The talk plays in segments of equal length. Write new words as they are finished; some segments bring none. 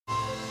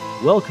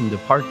Welcome to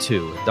part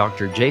 2 with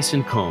Dr.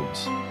 Jason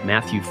Combs,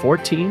 Matthew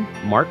 14,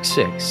 Mark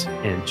 6,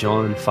 and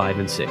John 5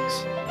 and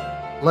 6.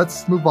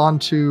 Let's move on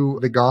to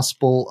the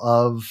Gospel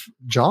of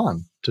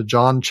John, to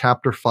John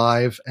chapter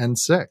 5 and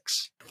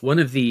 6. One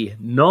of the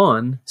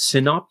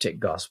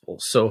non-synoptic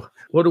Gospels. So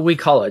what do we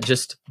call it?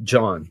 Just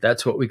John.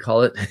 That's what we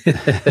call it.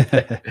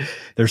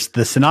 There's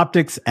the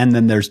synoptics, and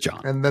then there's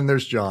John. And then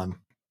there's John.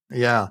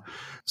 Yeah.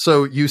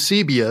 So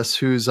Eusebius,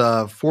 who's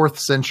a 4th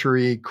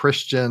century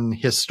Christian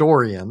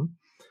historian,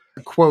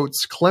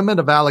 quotes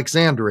Clement of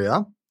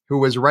Alexandria, who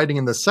was writing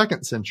in the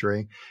 2nd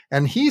century,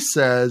 and he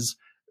says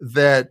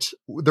that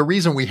the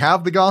reason we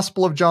have the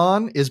Gospel of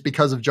John is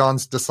because of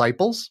John's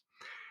disciples.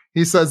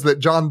 He says that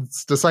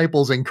John's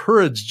disciples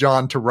encouraged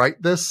John to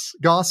write this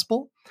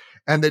gospel,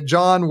 and that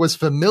John was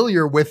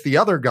familiar with the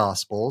other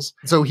gospels,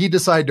 so he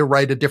decided to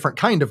write a different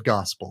kind of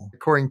gospel.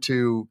 According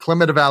to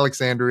Clement of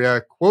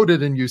Alexandria,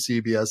 quoted in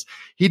Eusebius,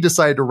 he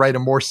decided to write a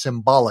more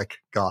symbolic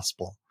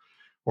gospel,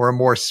 or a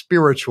more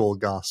spiritual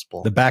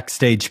gospel. The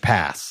backstage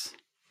pass.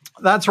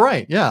 That's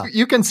right, yeah.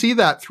 You can see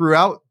that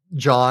throughout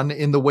John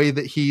in the way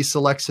that he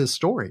selects his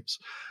stories.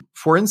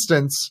 For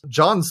instance,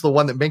 John's the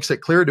one that makes it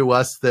clear to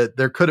us that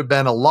there could have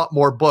been a lot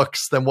more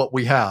books than what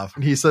we have.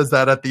 He says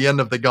that at the end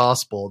of the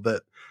gospel,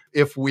 that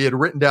if we had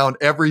written down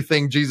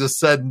everything Jesus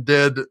said and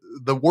did,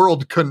 the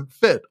world couldn't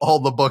fit all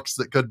the books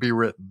that could be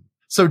written.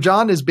 So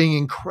John is being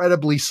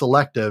incredibly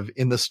selective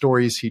in the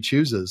stories he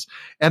chooses.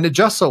 And it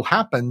just so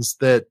happens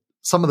that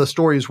some of the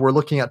stories we're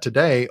looking at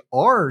today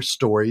are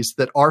stories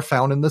that are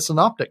found in the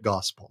Synoptic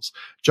Gospels.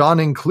 John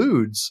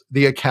includes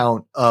the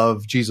account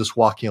of Jesus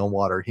walking on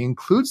water. He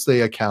includes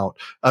the account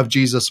of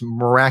Jesus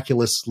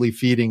miraculously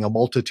feeding a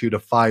multitude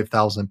of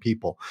 5,000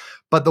 people.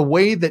 But the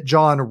way that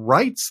John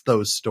writes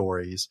those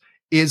stories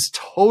is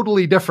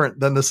totally different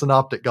than the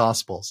Synoptic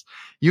Gospels.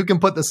 You can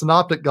put the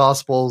Synoptic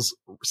Gospels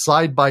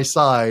side by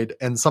side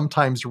and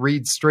sometimes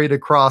read straight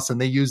across,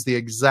 and they use the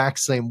exact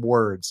same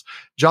words.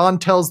 John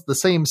tells the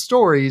same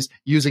stories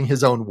using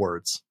his own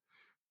words.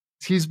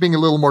 He's being a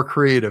little more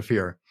creative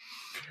here.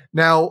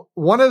 Now,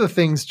 one of the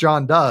things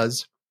John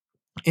does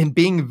in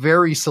being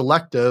very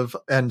selective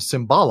and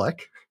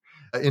symbolic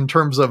in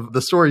terms of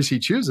the stories he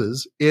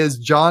chooses is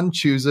John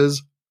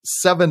chooses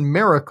 7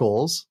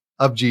 miracles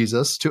of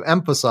Jesus to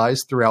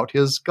emphasize throughout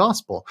his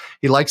gospel.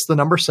 He likes the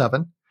number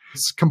 7.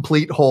 It's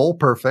complete, whole,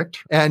 perfect.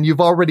 And you've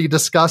already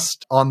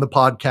discussed on the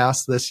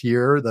podcast this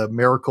year the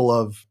miracle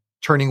of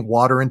turning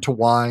water into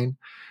wine,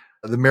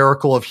 the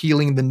miracle of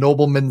healing the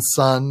nobleman's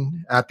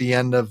son at the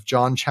end of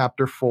John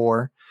chapter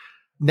 4.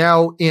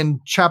 Now in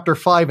chapter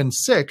 5 and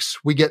 6,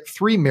 we get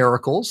 3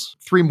 miracles,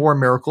 3 more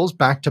miracles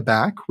back to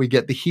back. We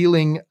get the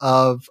healing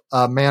of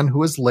a man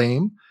who is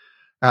lame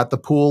at the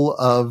pool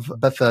of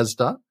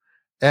Bethesda.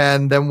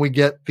 And then we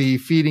get the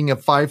feeding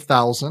of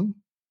 5,000.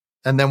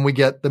 And then we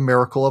get the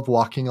miracle of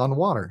walking on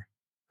water.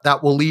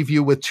 That will leave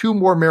you with 2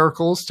 more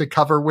miracles to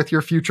cover with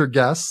your future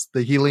guests,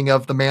 the healing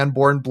of the man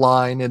born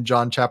blind in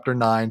John chapter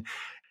 9,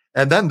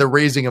 and then the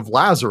raising of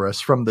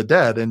Lazarus from the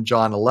dead in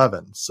John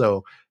 11.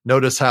 So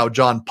notice how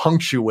John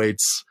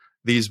punctuates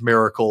these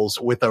miracles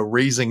with a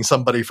raising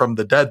somebody from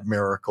the dead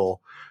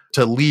miracle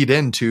to lead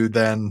into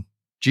then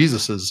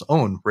Jesus's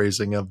own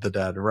raising of the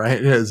dead,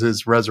 right?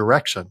 His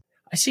resurrection.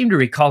 I seem to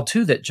recall,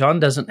 too, that John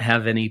doesn't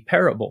have any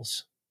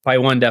parables by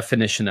one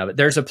definition of it.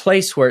 There's a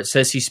place where it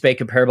says he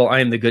spake a parable, I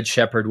am the good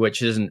shepherd,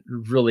 which isn't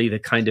really the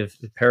kind of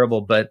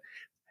parable, but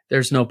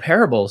there's no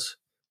parables.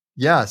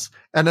 Yes.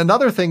 And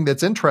another thing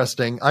that's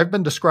interesting, I've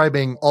been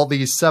describing all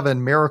these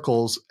 7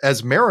 miracles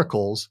as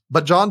miracles,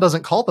 but John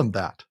doesn't call them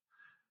that.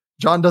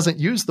 John doesn't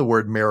use the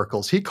word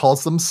miracles. He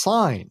calls them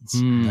signs.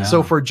 Yeah.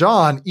 So for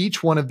John,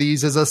 each one of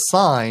these is a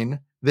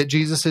sign that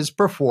Jesus is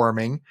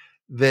performing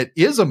that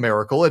is a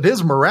miracle. It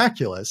is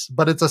miraculous,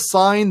 but it's a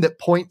sign that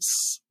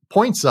points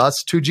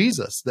us to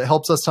Jesus, that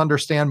helps us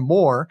understand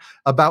more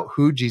about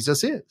who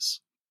Jesus is.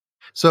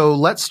 So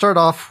let's start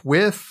off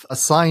with a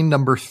sign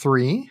number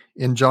 3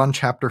 in John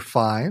chapter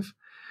 5.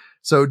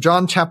 So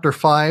John chapter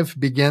 5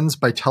 begins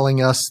by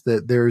telling us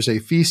that there's a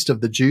feast of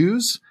the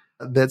Jews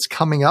that's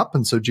coming up,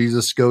 and so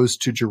Jesus goes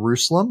to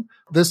Jerusalem.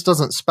 This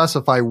doesn't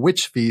specify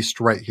which feast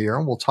right here,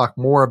 and we'll talk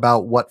more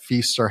about what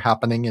feasts are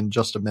happening in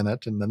just a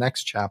minute in the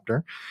next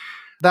chapter.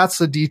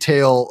 That's a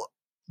detail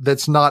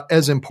that's not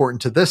as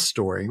important to this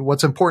story.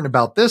 What's important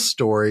about this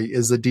story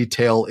is the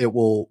detail it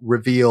will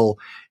reveal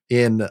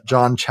in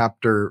John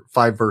chapter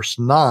 5, verse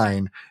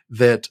 9,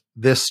 that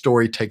this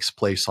story takes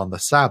place on the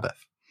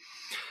Sabbath.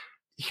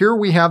 Here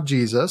we have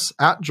Jesus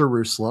at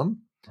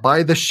Jerusalem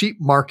by the sheep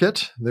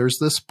market. There's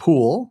this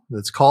pool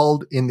that's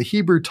called in the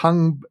Hebrew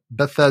tongue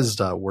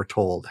Bethesda, we're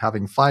told,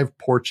 having 5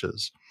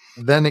 porches.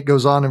 Then it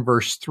goes on in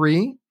verse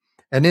 3,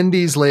 and in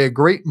these lay a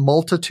great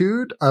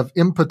multitude of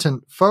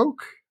impotent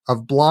folk,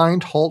 of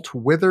blind, halt,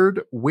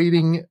 withered,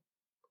 waiting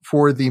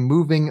for the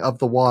moving of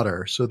the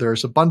water. So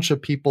there's a bunch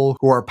of people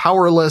who are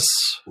powerless,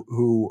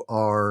 who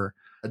are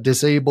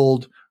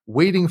disabled,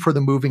 waiting for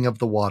the moving of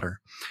the water.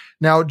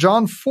 Now,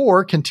 John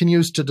 4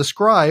 continues to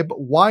describe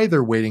why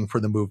they're waiting for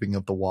the moving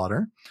of the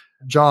water.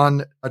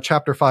 John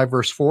chapter 5,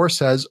 verse 4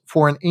 says,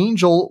 "For an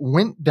angel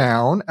went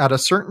down at a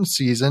certain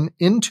season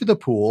into the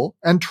pool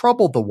and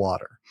troubled the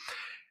water.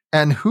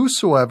 And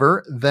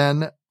whosoever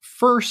then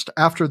first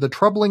after the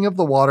troubling of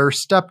the water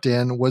stepped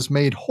in was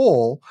made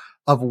whole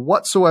of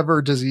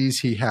whatsoever disease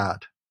he had."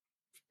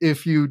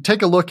 If you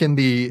take a look in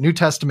the New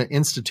Testament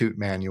Institute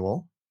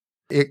manual,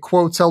 it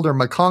quotes Elder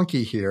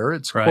McConkie here.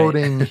 It's Right.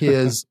 quoting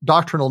his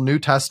Doctrinal New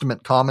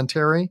Testament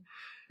commentary.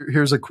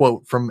 Here's a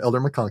quote from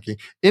Elder McConkie.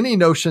 "Any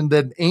notion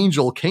that an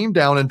angel came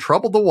down and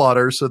troubled the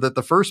water so that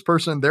the first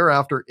person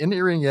thereafter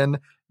entering in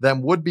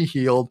them would be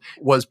healed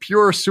was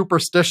pure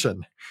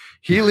superstition.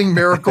 Healing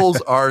miracles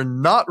are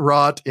not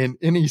wrought in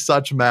any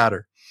such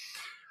matter."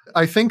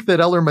 I think that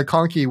Elder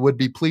McConkie would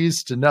be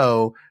pleased to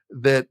know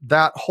that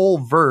that whole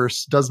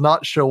verse does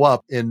not show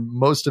up in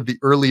most of the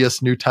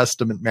earliest New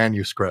Testament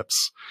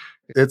manuscripts.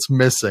 It's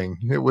missing.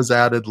 It was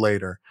added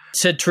later.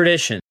 It's a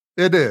tradition.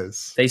 It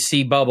is. They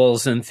see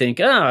bubbles and think,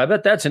 I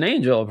bet that's an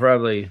angel,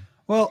 probably.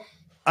 Well,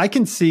 I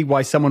can see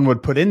why someone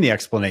would put in the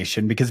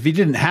explanation, because if you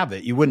didn't have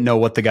it, you wouldn't know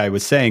what the guy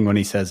was saying when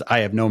he says, "I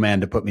have no man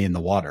to put me in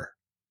the water."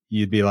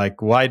 You'd be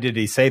like, why did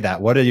he say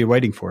that? What are you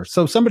waiting for?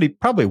 So somebody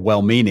probably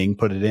well-meaning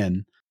put it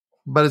in.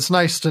 But it's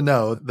nice to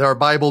know that our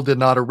Bible did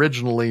not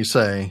originally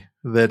say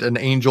that an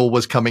angel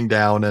was coming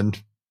down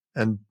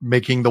and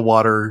making the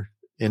water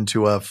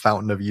into a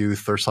fountain of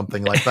youth or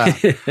something like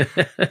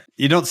that.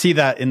 You don't see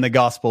that in the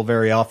gospel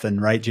very often,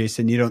 right,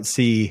 Jason? You don't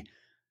see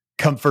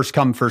come,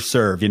 first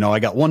serve. I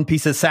got one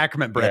piece of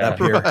sacrament bread up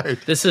here. Right.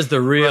 This is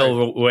the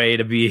real way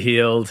to be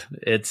healed.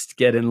 It's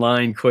get in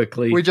line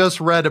quickly. We just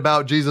read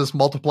about Jesus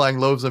multiplying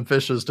loaves and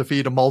fishes to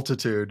feed a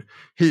multitude.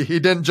 He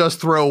didn't just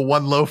throw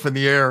one loaf in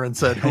the air and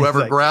said,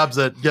 whoever grabs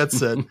it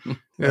gets it.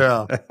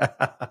 Yeah.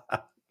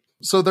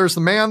 So there's the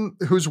man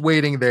who's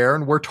waiting there,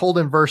 and we're told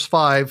in verse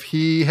 5,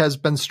 he has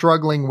been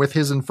struggling with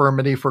his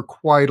infirmity for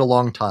quite a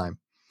long time.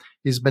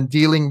 He's been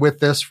dealing with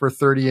this for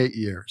 38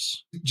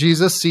 years.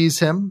 Jesus sees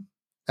him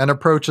and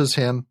approaches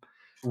him,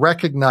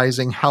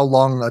 recognizing how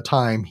long a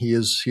time he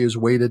is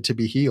waited to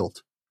be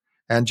healed.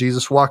 And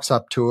Jesus walks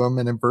up to him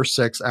and in verse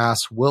 6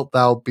 asks, "Wilt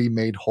thou be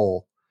made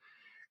whole?"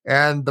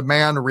 And the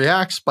man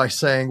reacts by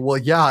saying, "Well,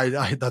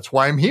 yeah, that's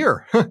why I'm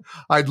here.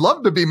 I'd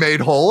love to be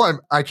made whole.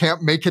 I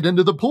can't make it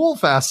into the pool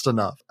fast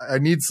enough. I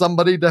need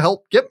somebody to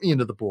help get me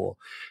into the pool."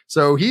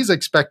 So he's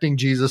expecting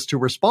Jesus to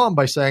respond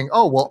by saying,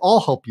 "Oh, well, I'll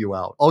help you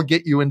out. I'll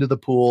get you into the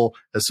pool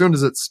as soon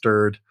as it's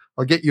stirred.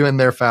 I'll get you in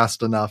there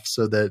fast enough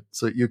so that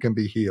you can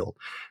be healed."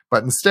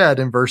 But instead,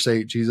 in verse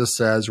 8, Jesus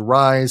says,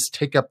 "Rise,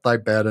 take up thy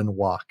bed and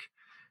walk."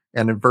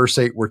 And in verse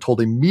 8, we're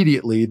told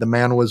immediately the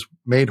man was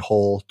made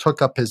whole,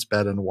 took up his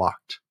bed and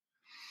walked.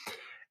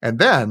 And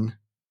then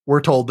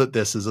we're told that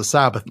this is a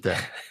Sabbath day.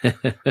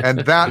 And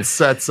that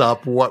sets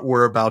up what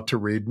we're about to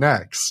read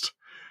next.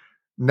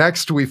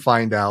 Next, we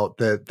find out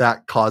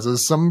that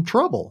causes some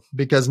trouble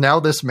because now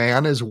this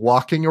man is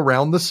walking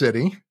around the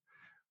city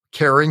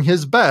carrying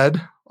his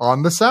bed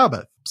on the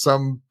Sabbath.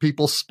 Some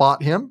people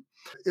spot him.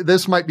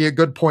 This might be a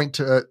good point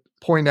to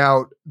point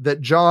out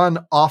that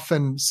John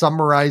often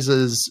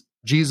summarizes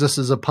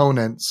Jesus's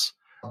opponents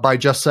by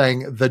just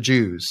saying the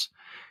Jews.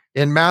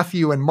 In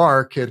Matthew and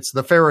Mark, it's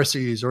the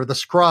Pharisees or the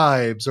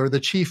scribes or the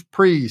chief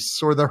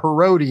priests or the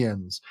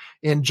Herodians.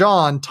 In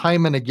John,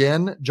 time and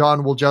again,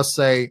 John will just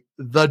say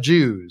the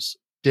Jews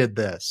did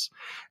this.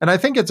 And I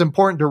think it's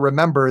important to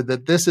remember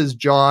that this is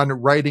John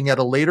writing at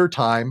a later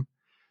time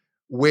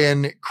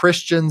when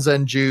Christians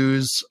and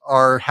Jews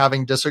are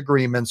having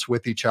disagreements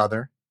with each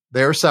other.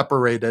 They're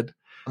separated.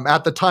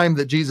 At the time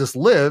that Jesus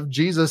lived,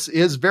 Jesus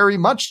is very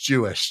much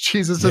Jewish.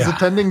 Jesus is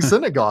attending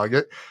synagogue.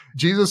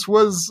 Jesus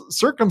was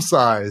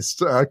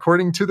circumcised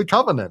according to the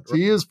covenant.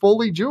 He is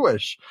fully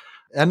Jewish,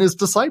 and his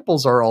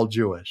disciples are all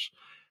Jewish.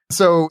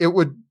 So it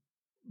would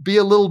be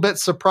a little bit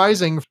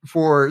surprising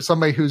for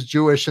somebody who's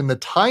Jewish in the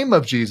time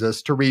of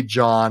Jesus to read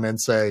John and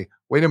say,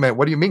 wait a minute,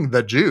 what do you mean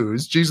the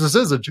Jews? Jesus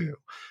is a Jew.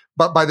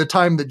 But by the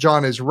time that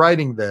John is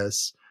writing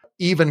this,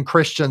 even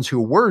Christians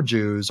who were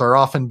Jews are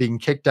often being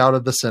kicked out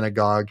of the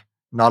synagogue,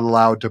 not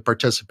allowed to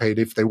participate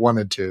if they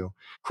wanted to.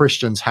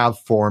 Christians have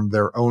formed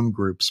their own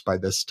groups by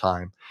this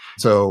time.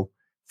 So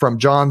from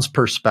John's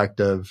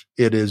perspective,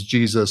 it is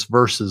Jesus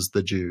versus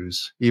the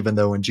Jews, even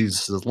though in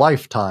Jesus'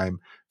 lifetime,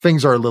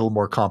 things are a little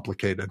more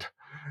complicated.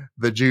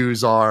 The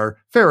Jews are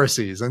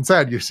Pharisees and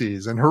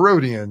Sadducees and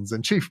Herodians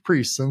and chief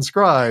priests and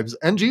scribes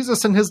and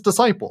Jesus and his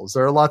disciples.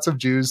 There are lots of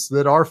Jews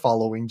that are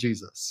following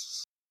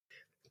Jesus.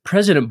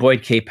 President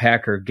Boyd K.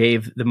 Packer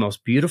gave the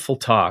most beautiful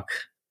talk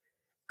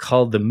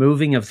called The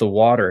Moving of the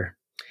Water.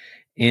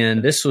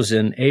 And this was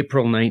in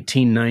April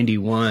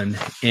 1991.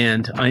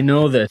 And I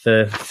know that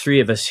the three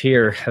of us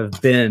here have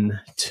been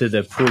to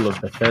the Pool of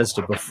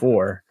Bethesda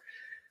before.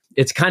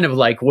 It's kind of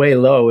like way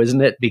low,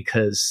 isn't it?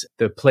 Because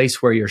the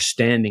place where you're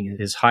standing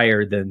is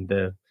higher than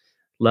the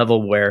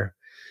level where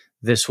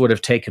this would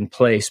have taken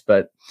place.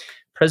 But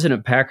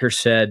President Packer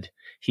said,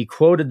 he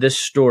quoted this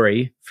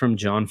story from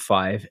John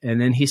 5,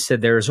 and then he said,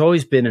 there has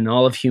always been in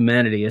all of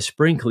humanity a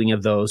sprinkling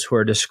of those who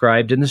are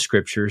described in the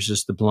scriptures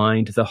as the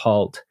blind, the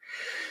halt,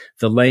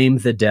 the lame,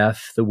 the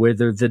deaf, the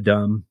withered, the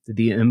dumb,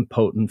 the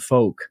impotent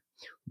folk.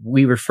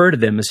 We refer to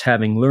them as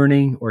having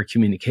learning or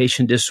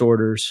communication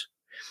disorders,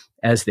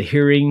 as the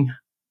hearing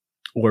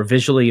or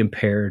visually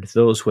impaired,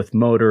 those with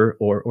motor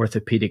or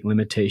orthopedic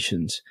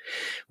limitations.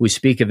 We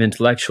speak of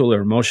intellectual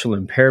or emotional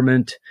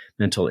impairment,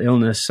 mental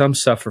illness. Some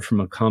suffer from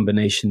a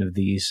combination of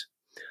these.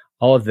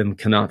 All of them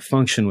cannot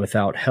function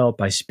without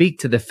help. I speak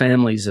to the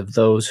families of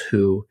those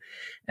who,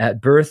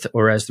 at birth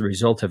or as the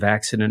result of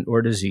accident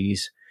or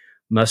disease,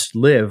 must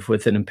live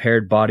with an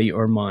impaired body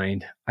or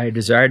mind. I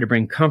desire to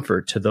bring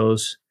comfort to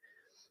those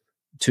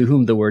to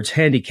whom the words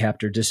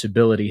handicapped or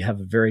disability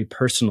have a very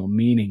personal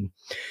meaning.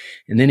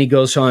 And then he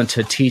goes on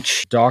to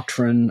teach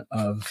doctrine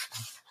of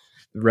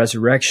the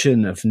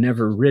resurrection, of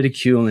never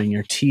ridiculing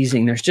or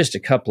teasing. There's just a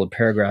couple of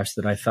paragraphs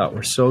that I thought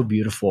were so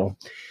beautiful.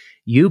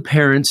 You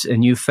parents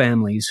and you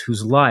families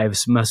whose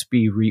lives must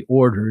be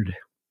reordered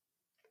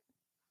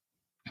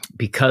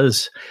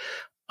because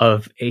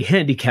of a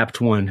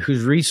handicapped one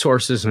whose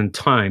resources and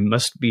time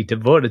must be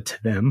devoted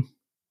to them.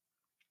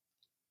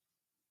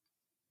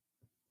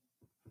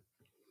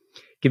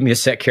 Give me a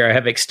sec here. I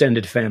have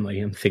extended family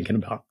I'm thinking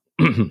about.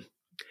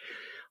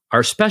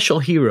 Our special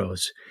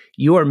heroes,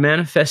 you are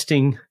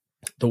manifesting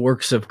the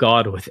works of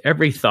God with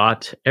every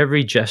thought,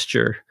 every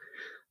gesture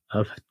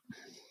of...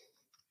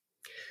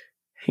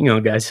 Hang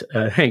on, guys.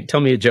 Hank, tell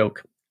me a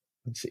joke.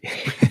 Let's see.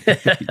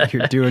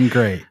 You're doing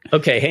great.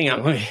 Okay, hang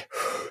on. Let me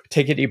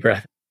take a deep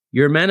breath.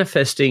 You are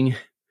manifesting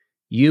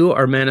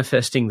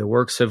the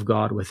works of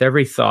God with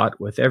every thought,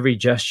 with every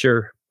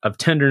gesture of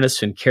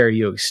tenderness and care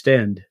you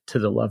extend to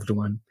the loved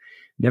one.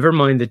 Never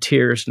mind the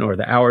tears nor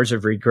the hours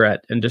of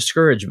regret and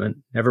discouragement.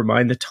 Never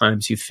mind the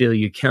times you feel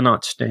you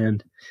cannot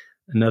stand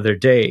another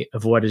day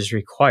of what is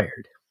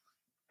required.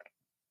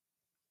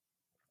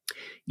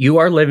 You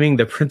are living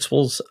the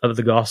principles of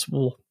the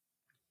gospel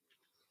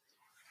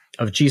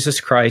of Jesus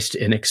Christ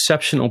in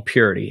exceptional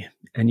purity,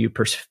 and you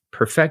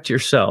perfect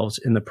yourselves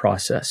in the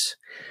process.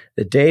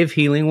 The day of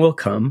healing will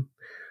come.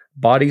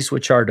 Bodies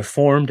which are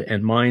deformed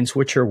and minds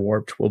which are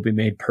warped will be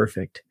made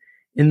perfect.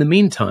 In the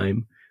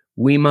meantime,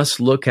 we must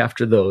look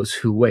after those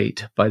who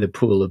wait by the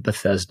pool of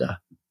Bethesda.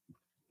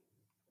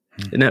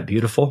 Isn't that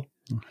beautiful?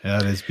 Yeah,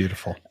 it is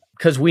beautiful.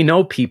 Because we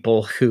know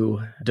people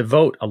who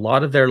devote a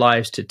lot of their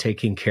lives to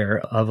taking care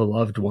of a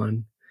loved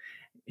one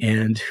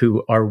and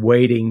who are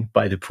waiting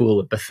by the pool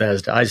of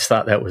Bethesda. I just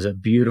thought that was a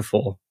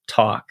beautiful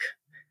talk.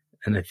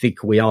 And I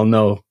think we all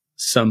know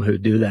some who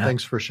do that.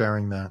 Thanks for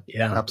sharing that.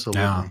 Yeah.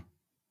 Absolutely. Yeah.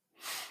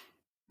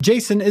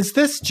 Jason, is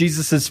this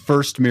Jesus's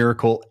first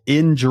miracle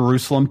in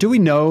Jerusalem? Do we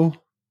know?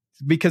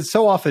 Because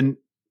so often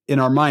in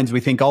our minds, we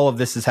think all of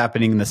this is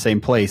happening in the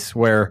same place,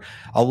 where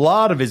a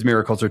lot of his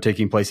miracles are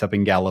taking place up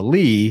in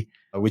Galilee,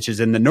 which is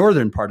in the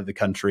northern part of the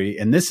country,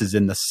 and this is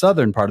in the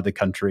southern part of the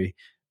country.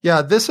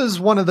 Yeah, this is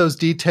one of those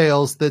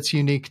details that's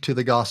unique to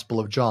the Gospel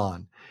of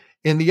John.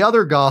 In the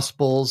other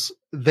Gospels,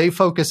 they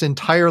focus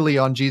entirely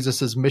on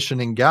Jesus'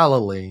 mission in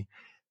Galilee,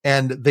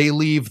 and they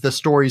leave the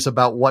stories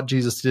about what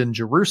Jesus did in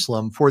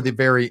Jerusalem for the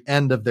very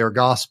end of their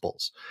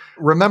Gospels.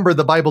 Remember,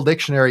 the Bible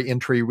dictionary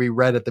entry we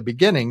read at the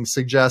beginning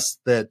suggests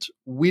that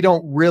we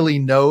don't really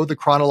know the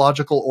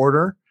chronological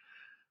order,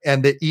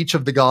 and that each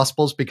of the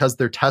Gospels, because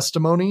they're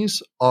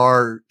testimonies,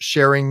 are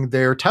sharing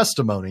their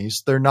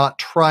testimonies. They're not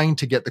trying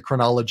to get the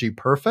chronology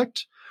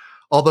perfect.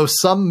 Although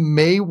some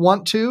may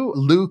want to.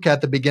 Luke,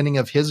 at the beginning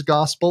of his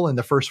gospel, in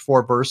the first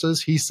 4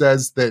 verses, he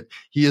says that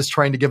he is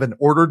trying to give an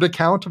ordered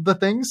account of the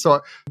things.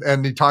 So,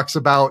 and he talks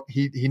about,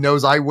 he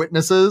knows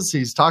eyewitnesses.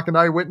 He's talking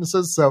to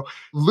eyewitnesses. So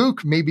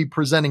Luke may be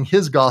presenting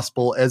his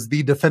gospel as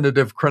the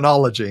definitive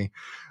chronology,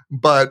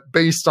 but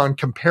based on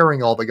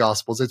comparing all the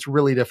gospels, it's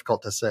really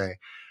difficult to say.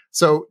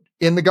 So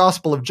in the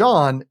Gospel of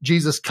John,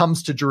 Jesus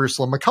comes to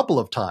Jerusalem a couple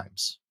of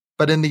times.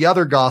 But in the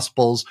other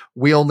Gospels,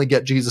 we only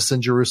get Jesus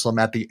in Jerusalem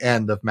at the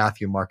end of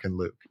Matthew, Mark, and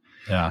Luke.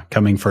 Yeah,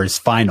 coming for his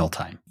final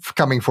time.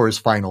 Coming for his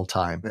final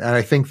time. And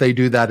I think they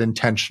do that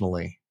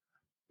intentionally,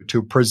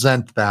 to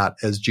present that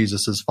as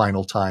Jesus's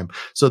final time.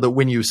 So that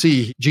when you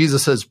see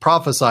Jesus has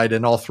prophesied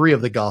in all 3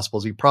 of the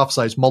Gospels, he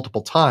prophesies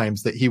multiple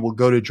times that he will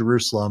go to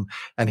Jerusalem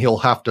and he'll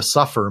have to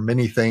suffer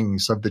many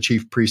things of the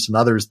chief priests and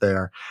others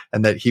there,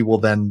 and that he will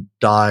then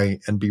die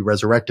and be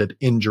resurrected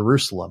in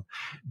Jerusalem.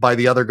 By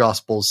the other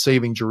Gospels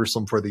saving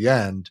Jerusalem for the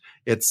end,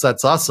 it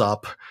sets us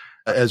up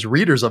as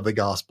readers of the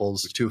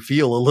Gospels to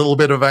feel a little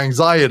bit of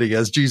anxiety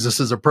as Jesus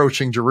is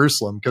approaching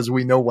Jerusalem, because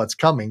we know what's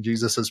coming.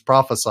 Jesus has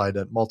prophesied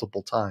it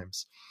multiple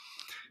times.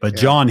 But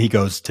John, he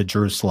goes to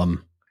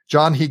Jerusalem.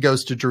 John, he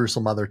goes to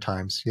Jerusalem other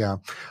times. Yeah.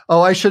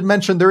 Oh, I should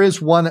mention there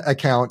is one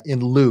account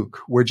in Luke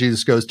where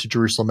Jesus goes to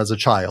Jerusalem as a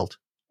child.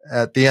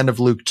 At the end of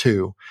Luke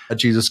 2,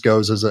 Jesus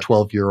goes as a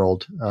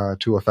 12-year-old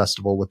to a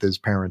festival with his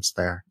parents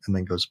there and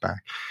then goes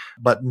back.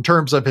 But in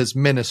terms of his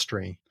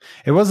ministry,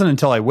 it wasn't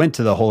until I went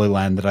to the Holy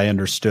Land that I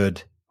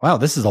understood, wow,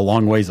 this is a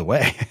long ways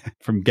away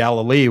from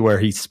Galilee, where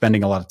he's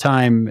spending a lot of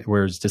time,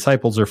 where his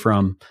disciples are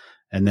from,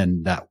 and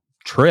then that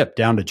trip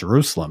down to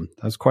Jerusalem.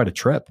 That was quite a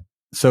trip.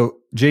 So,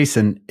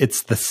 Jason,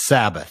 it's the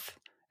Sabbath.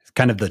 It's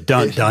kind of the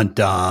dun, dun,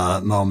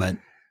 dun moment.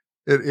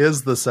 It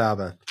is the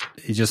Sabbath.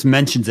 He just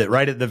mentions it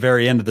right at the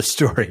very end of the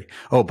story.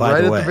 Oh, by the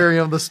way. Right at the very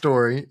end of the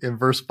story, in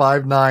verse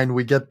 5-9,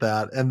 we get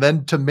that. And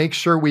then to make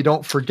sure we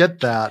don't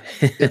forget that,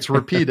 it's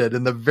repeated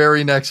in the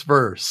very next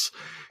verse.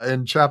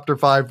 In chapter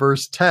 5,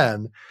 verse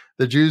 10,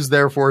 the Jews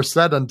therefore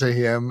said unto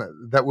him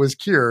that was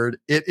cured,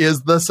 it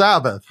is the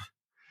Sabbath.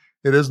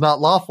 It is not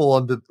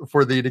lawful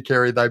for thee to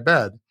carry thy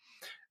bed.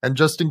 And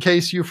just in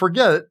case you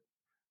forget,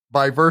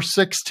 by verse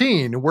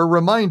 16, we're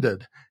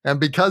reminded, and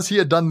because he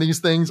had done these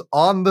things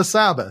on the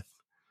Sabbath.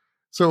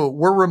 So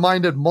we're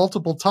reminded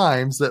multiple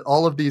times that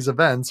all of these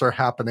events are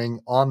happening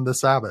on the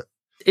Sabbath.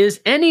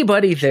 Is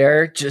anybody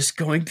there just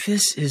going,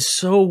 this is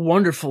so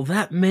wonderful.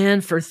 That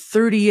man for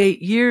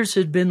 38 years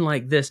had been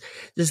like this.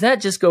 Does that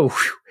just go,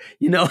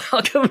 whew,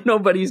 how come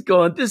nobody's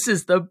going, this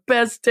is the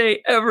best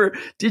day ever?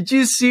 Did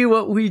you see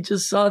what we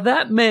just saw?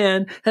 That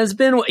man has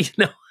been,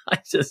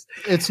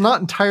 It's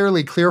not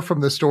entirely clear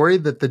from the story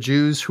that the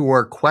Jews who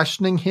are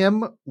questioning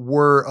him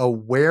were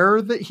aware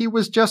that he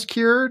was just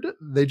cured.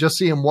 They just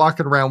see him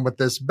walking around with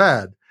this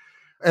bed.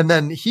 And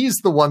then he's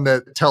the one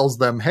that tells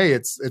them, hey,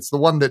 it's the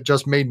one that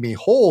just made me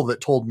whole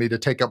that told me to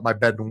take up my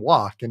bed and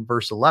walk in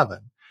verse 11.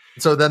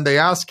 So then they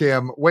ask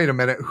him, wait a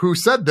minute, who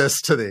said this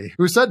to thee?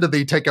 Who said to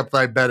thee, take up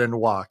thy bed and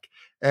walk?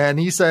 And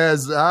he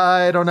says,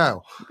 I don't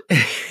know.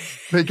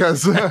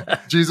 Because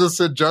Jesus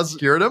had just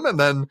cured him and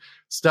then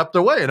stepped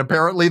away. And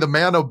apparently the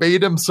man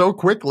obeyed him so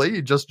quickly,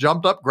 he just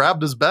jumped up,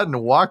 grabbed his bed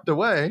and walked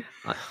away.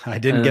 I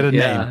didn't get a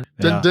name.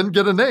 Didn't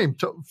get a name.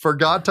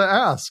 Forgot to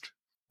ask.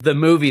 The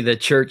movie the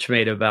church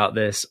made about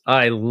this,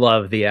 I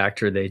love the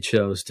actor they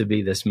chose to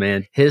be this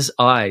man. His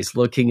eyes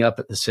looking up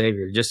at the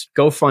Savior. Just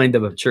go find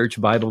the church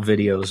Bible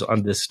videos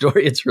on this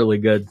story. It's really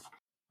good.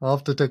 I'll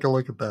have to take a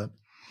look at that.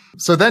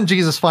 So then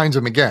Jesus finds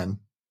him again.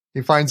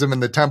 He finds him in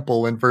the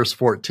temple in verse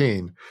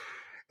 14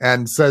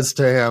 and says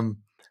to him,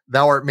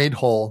 thou art made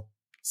whole.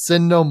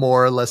 Sin no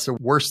more, lest a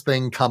worse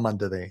thing come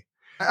unto thee.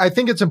 I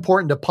think it's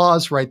important to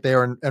pause right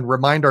there and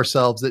remind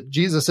ourselves that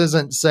Jesus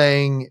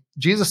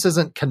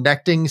isn't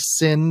connecting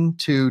sin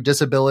to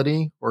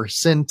disability or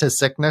sin to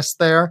sickness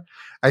there.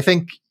 I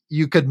think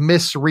you could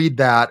misread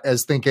that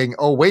as thinking,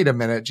 oh, wait a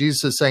minute,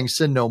 Jesus is saying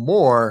sin no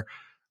more,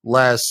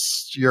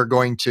 lest you're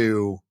going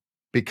to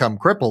become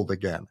crippled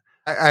again.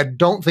 I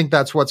don't think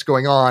that's what's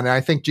going on. And I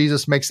think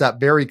Jesus makes that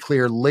very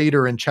clear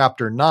later in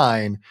chapter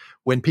 9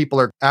 when people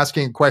are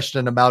asking a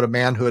question about a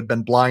man who had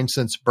been blind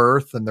since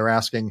birth, and they're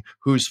asking,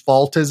 whose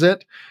fault is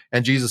it?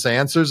 And Jesus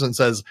answers and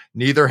says,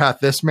 neither hath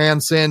this man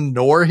sinned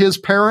nor his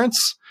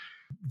parents.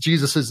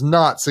 Jesus is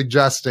not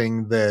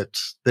suggesting that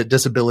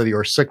disability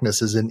or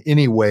sickness is in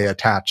any way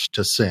attached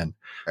to sin.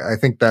 I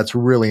think that's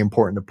really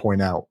important to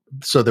point out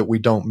so that we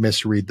don't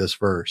misread this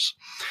verse.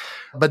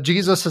 But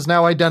Jesus has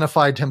now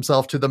identified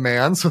himself to the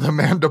man. So the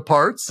man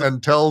departs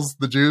and tells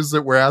the Jews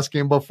that were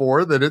asking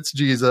before that it's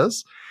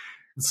Jesus.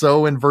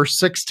 So in verse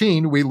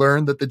 16, we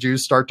learn that the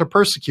Jews start to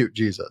persecute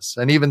Jesus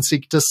and even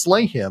seek to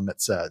slay him, it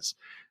says,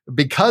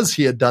 because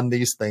he had done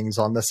these things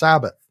on the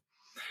Sabbath.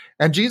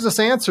 And Jesus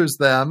answers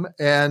them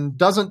and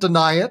doesn't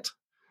deny it.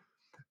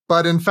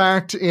 But in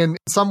fact, in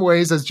some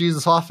ways, as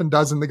Jesus often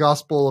does in the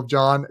Gospel of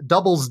John,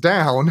 doubles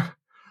down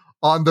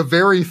on the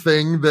very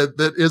thing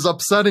that is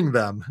upsetting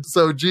them.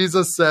 So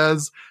Jesus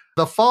says,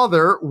 the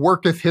Father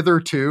worketh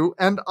hitherto,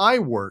 and I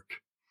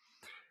work.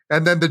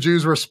 And then the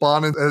Jews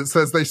respond and it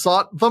says they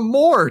sought the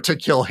more to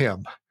kill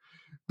him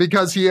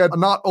because he had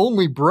not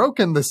only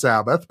broken the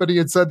Sabbath, but he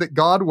had said that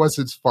God was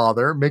his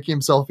Father, making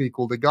himself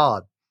equal to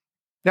God.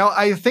 Now,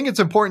 I think it's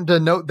important to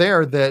note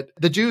there that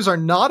the Jews are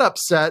not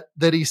upset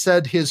that he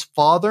said his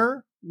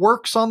Father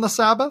works on the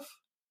Sabbath.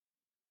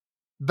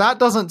 That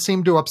doesn't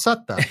seem to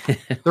upset them.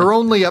 They're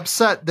only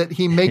upset that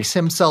he makes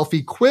himself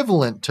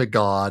equivalent to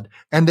God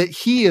and that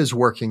he is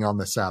working on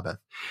the Sabbath.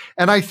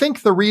 And I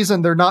think the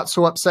reason they're not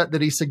so upset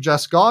that he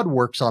suggests God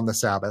works on the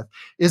Sabbath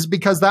is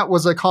because that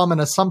was a common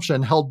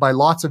assumption held by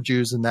lots of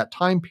Jews in that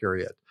time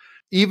period.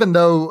 Even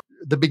though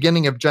the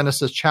beginning of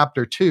Genesis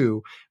chapter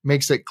 2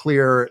 makes it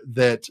clear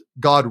that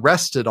God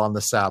rested on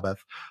the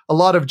Sabbath, a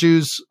lot of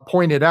Jews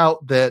pointed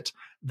out that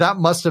that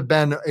must have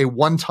been a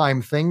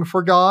one-time thing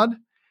for God,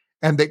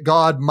 and that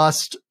God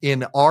must,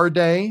 in our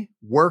day,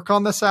 work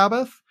on the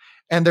Sabbath.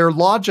 And their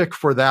logic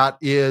for that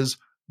is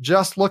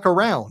just look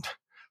around.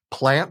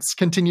 Plants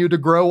continue to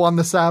grow on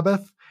the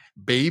Sabbath.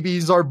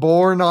 Babies are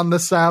born on the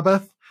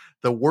Sabbath.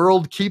 The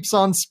world keeps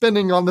on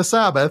spinning on the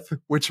Sabbath,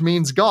 which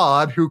means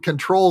God, who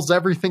controls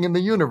everything in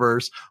the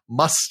universe,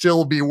 must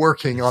still be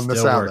working on the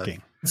Sabbath.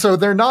 Working. So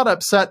they're not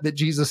upset that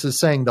Jesus is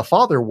saying the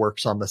Father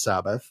works on the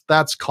Sabbath.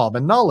 That's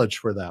common knowledge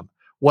for them.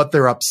 What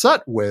they're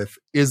upset with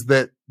is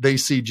that they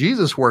see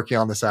Jesus working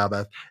on the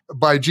Sabbath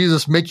by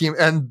Jesus making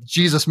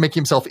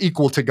himself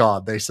equal to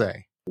God, they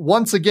say.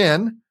 Once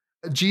again,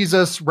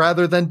 Jesus,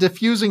 rather than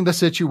diffusing the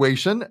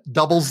situation,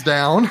 doubles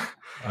down.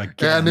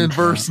 And in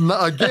verse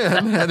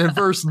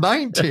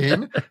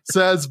 19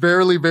 says,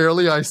 verily,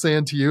 verily, I say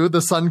unto you,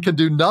 the Son can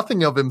do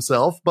nothing of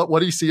himself, but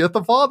what he seeth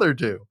the Father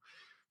do.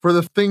 For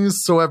the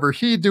things soever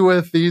he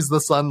doeth, these the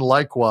Son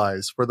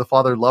likewise. For the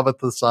Father loveth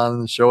the Son,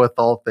 and showeth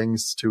all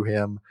things to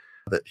him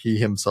that he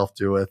himself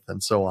doeth,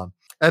 and so on.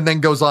 And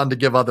then goes on to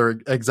give other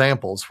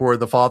examples. For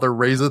the Father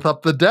raiseth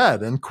up the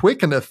dead and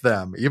quickeneth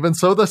them. Even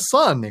so the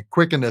Son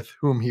quickeneth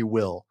whom he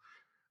will.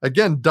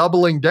 Again,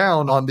 doubling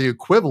down on the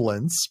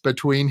equivalence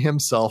between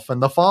himself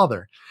and the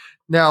Father.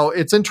 Now,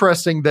 it's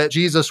interesting that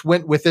Jesus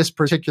went with this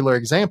particular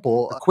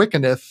example,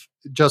 quickeneth,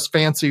 just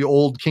fancy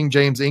old King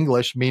James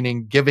English,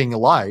 meaning giving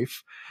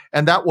life.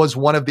 And that was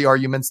one of the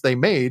arguments they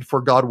made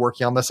for God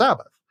working on the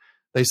Sabbath.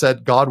 They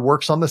said God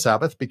works on the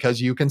Sabbath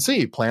because you can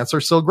see plants are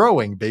still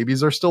growing,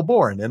 babies are still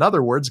born. In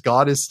other words,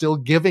 God is still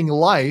giving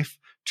life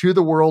to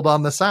the world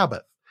on the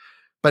Sabbath.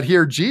 But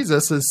here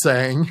Jesus is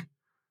saying,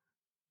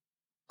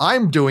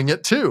 I'm doing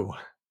it too.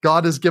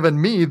 God has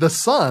given me, the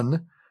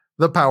Son,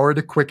 the power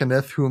to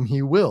quickeneth whom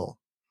he will.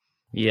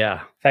 Yeah.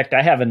 In fact,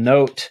 I have a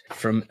note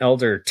from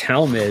Elder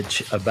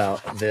Talmage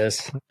about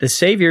this. The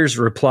Savior's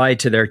reply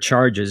to their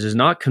charges is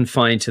not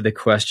confined to the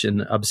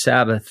question of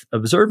Sabbath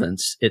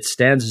observance. It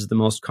stands as the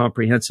most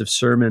comprehensive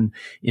sermon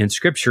in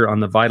Scripture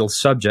on the vital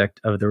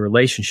subject of the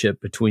relationship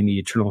between the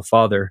Eternal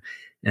Father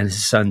and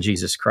his Son,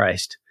 Jesus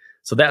Christ.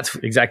 So that's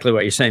exactly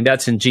what you're saying.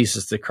 That's in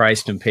Jesus the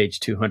Christ on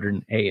page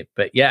 208.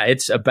 But yeah,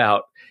 it's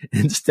about,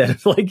 instead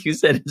of, like you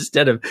said,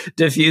 instead of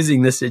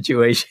diffusing the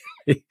situation,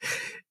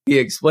 he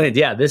explained,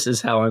 yeah, this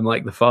is how I'm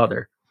like the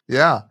Father.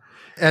 Yeah.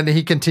 And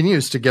he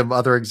continues to give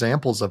other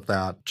examples of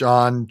that.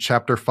 John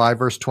chapter 5,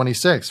 verse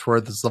 26, for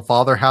as the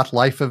Father hath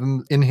life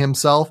in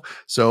himself,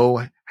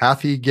 so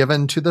hath he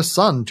given to the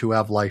Son to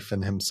have life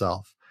in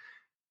himself,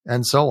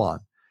 and so on.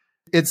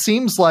 It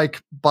seems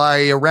like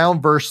by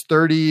around verse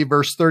 30,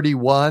 verse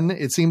 31,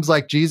 it seems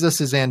like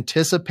Jesus is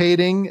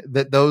anticipating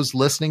that those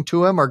listening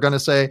to him are going to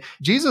say,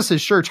 Jesus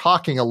is sure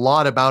talking a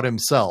lot about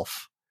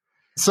himself.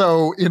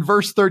 So in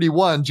verse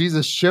 31,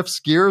 Jesus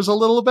shifts gears a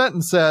little bit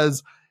and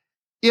says,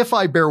 if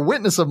I bear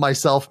witness of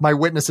myself, my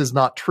witness is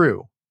not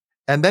true.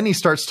 And then he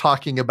starts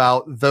talking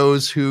about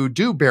those who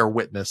do bear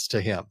witness to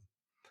him.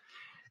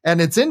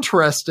 And it's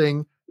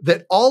interesting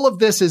that all of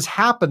this is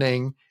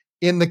happening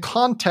in the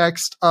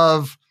context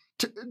of,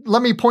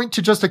 let me point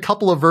to just a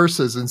couple of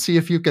verses and see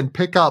if you can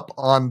pick up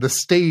on the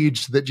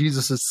stage that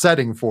Jesus is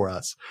setting for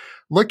us.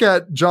 Look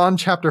at John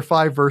chapter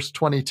 5, verse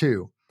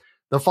 22.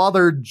 The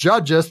Father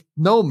judgeth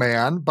no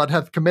man, but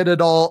hath committed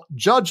all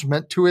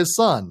judgment to his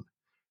Son.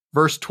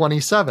 Verse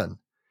 27.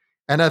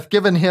 And hath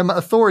given him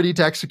authority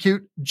to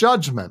execute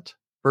judgment.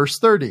 Verse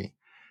 30.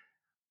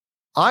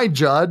 I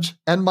judge,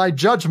 and my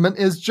judgment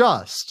is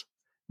just.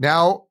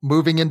 Now,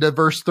 moving into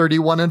verse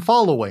 31 and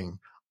following.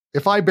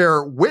 If I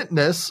bear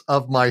witness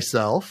of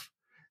myself,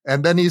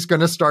 and then he's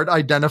going to start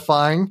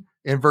identifying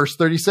in verse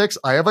 36,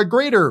 I have a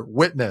greater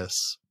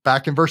witness.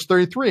 Back in verse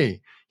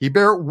 33, he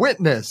bear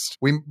witness.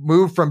 We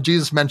move from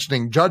Jesus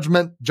mentioning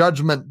judgment,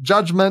 judgment,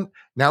 judgment.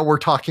 Now we're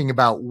talking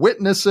about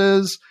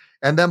witnesses.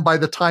 And then by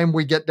the time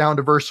we get down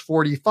to verse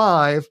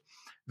 45,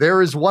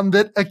 there is one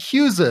that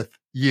accuseth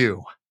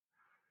you.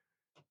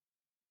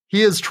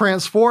 He has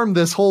transformed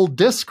this whole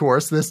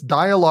discourse, this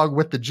dialogue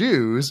with the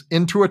Jews,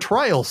 into a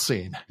trial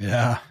scene.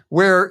 Yeah.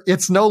 Where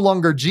it's no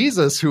longer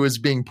Jesus who is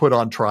being put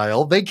on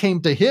trial. They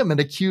came to him and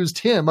accused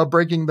him of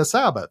breaking the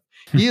Sabbath.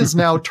 He has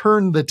now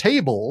turned the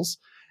tables,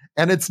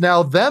 and it's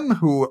now them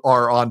who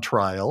are on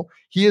trial.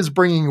 He is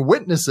bringing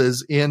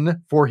witnesses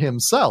in for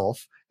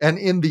himself. And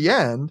in the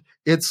end,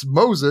 it's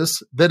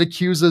Moses that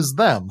accuses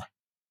them.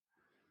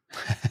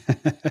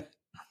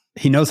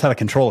 He knows how to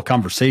control a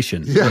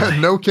conversation. Yeah,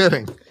 no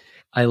kidding.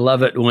 I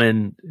love it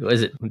when,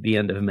 was it the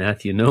end of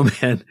Matthew? No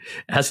man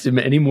asked him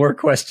any more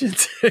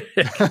questions.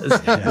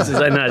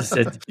 I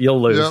said, you'll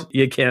lose. Yep.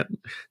 You can't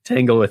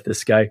tangle with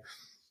this guy.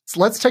 So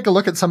let's take a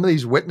look at some of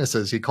these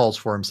witnesses he calls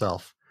for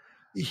himself.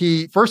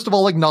 He, first of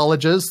all,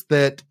 acknowledges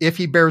that if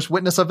he bears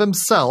witness of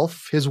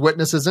himself, his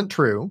witness isn't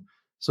true.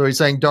 So he's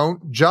saying,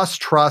 don't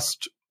just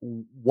trust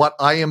what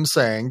I am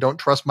saying. Don't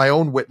trust my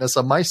own witness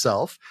of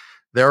myself.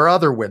 There are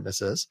other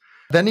witnesses.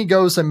 Then he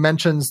goes and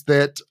mentions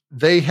that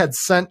they had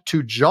sent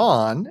to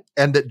John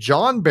and that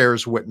John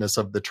bears witness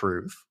of the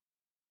truth.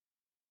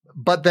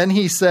 But then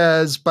he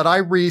says, but I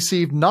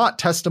received not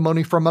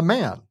testimony from a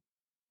man.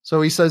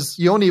 So he says,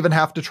 you don't even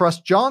have to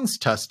trust John's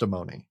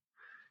testimony.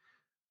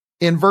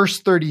 In verse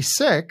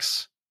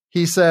 36,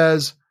 he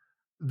says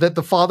that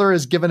the Father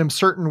has given him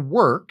certain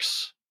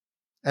works,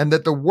 and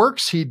that the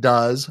works he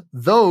does,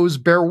 those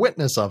bear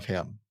witness of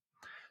him.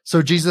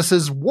 So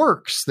Jesus'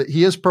 works that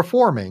he is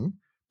performing,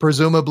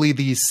 presumably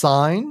these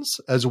signs,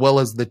 as well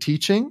as the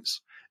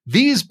teachings,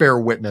 these bear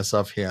witness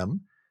of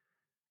him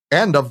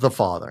and of the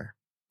Father.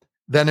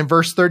 Then in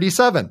verse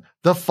 37,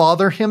 the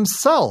Father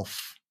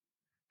himself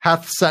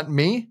hath sent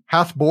me,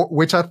 hath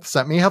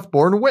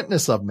borne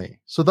witness of me.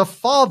 So the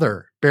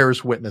Father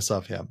bears witness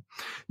of him.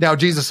 Now,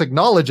 Jesus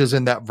acknowledges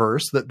in that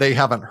verse that they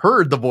haven't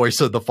heard the voice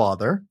of the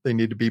Father. They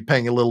need to be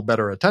paying a little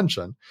better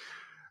attention,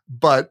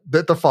 but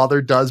that the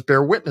Father does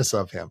bear witness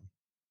of him.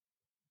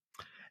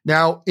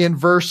 Now, in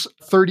verse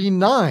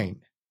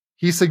 39,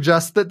 he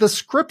suggests that the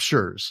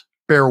Scriptures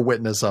bear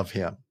witness of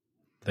him.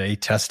 They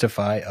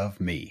testify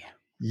of me.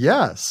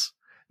 Yes.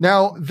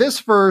 Now,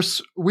 this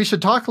verse, we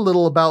should talk a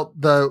little about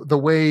the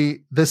way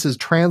this is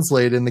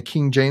translated in the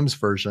King James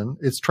Version.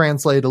 It's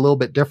translated a little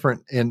bit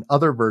different in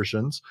other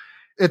versions.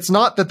 It's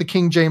not that the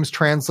King James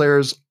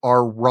translators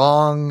are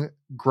wrong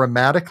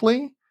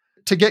grammatically.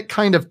 To get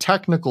kind of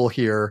technical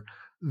here,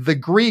 the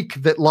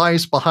Greek that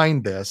lies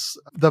behind this,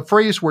 the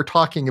phrase we're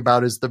talking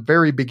about is the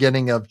very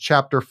beginning of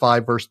chapter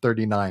 5, verse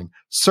 39.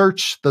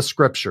 Search the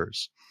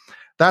scriptures.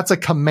 That's a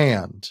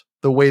command,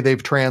 the way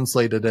they've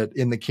translated it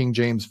in the King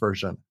James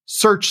Version.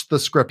 Search the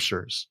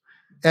scriptures.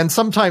 And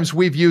sometimes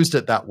we've used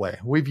it that way.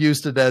 We've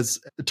used it as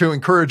to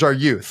encourage our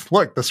youth.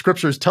 Look, the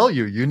scriptures tell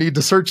you need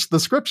to search the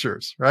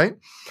scriptures, right?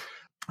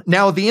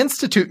 Now, the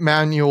Institute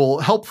manual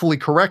helpfully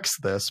corrects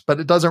this, but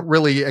it doesn't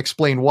really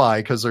explain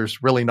why, because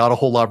there's really not a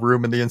whole lot of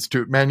room in the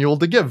Institute manual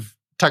to give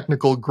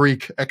technical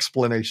Greek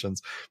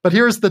explanations. But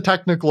here's the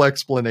technical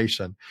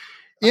explanation.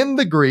 In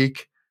the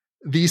Greek,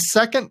 the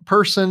second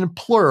person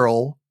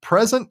plural,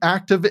 present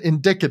active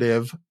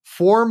indicative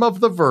form of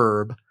the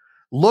verb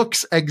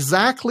looks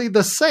exactly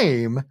the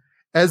same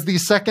as the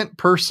second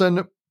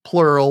person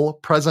plural,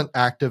 present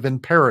active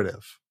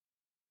imperative.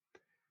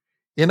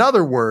 In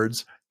other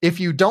words, if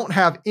you don't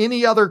have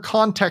any other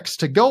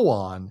context to go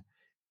on,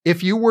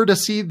 if you were to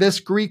see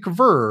this Greek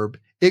verb,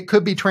 it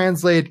could be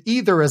translated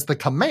either as the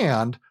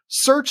command,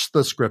 search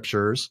the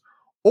scriptures,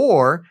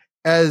 or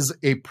as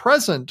a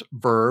present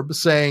verb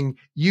saying,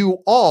 you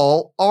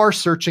all are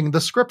searching the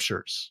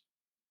scriptures.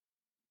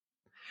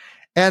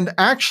 And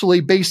actually,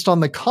 based on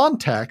the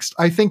context,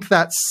 I think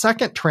that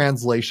second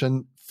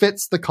translation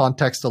fits the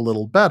context a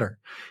little better.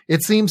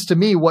 It seems to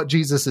me what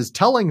Jesus is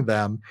telling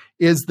them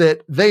is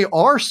that they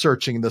are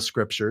searching the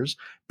scriptures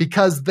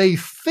because they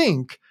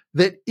think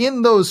that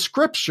in those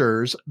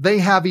scriptures, they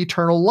have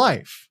eternal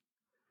life.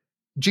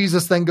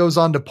 Jesus then goes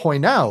on to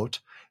point out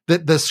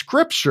that the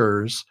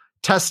scriptures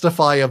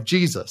testify of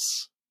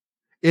Jesus.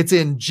 It's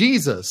in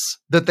Jesus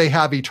that they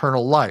have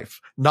eternal life,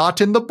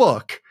 not in the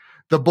book.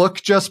 The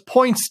book just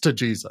points to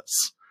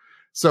Jesus.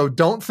 So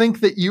don't think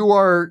that you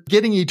are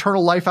getting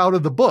eternal life out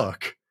of the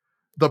book.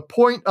 The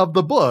point of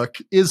the book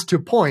is to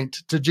point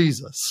to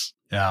Jesus.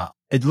 Yeah.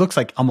 It looks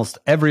like almost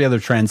every other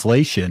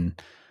translation.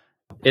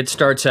 It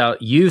starts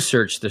out, you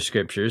search the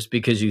scriptures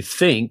because you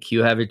think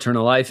you have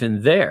eternal life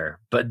in there,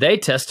 but they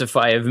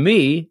testify of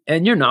me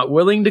and you're not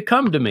willing to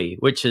come to me,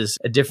 which is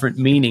a different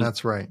meaning.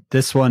 That's right.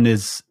 This one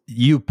is,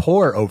 you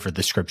pore over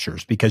the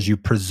scriptures because you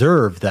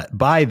preserve that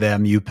by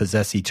them you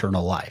possess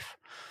eternal life.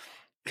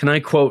 Can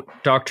I quote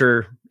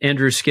Dr.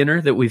 Andrew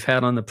Skinner that we've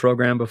had on the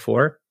program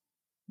before?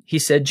 He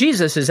said,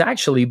 Jesus is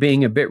actually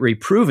being a bit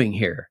reproving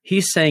here.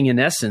 He's saying, in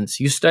essence,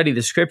 you study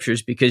the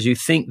scriptures because you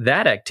think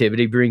that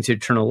activity brings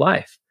eternal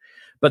life.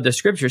 But the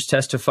scriptures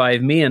testify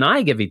of me and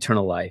I give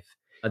eternal life.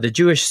 The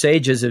Jewish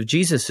sages of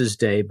Jesus'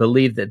 day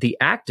believed that the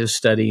act of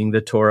studying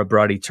the Torah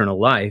brought eternal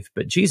life,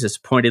 but Jesus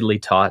pointedly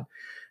taught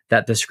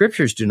that the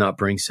scriptures do not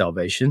bring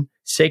salvation.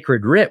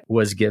 Sacred writ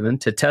was given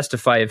to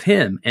testify of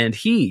him, and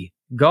he,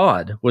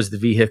 God, was the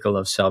vehicle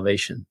of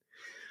salvation.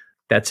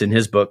 That's in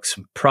his books,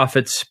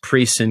 Prophets,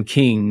 Priests, and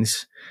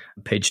Kings,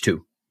 page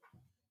 2.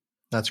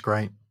 That's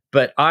great.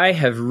 But I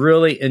have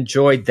really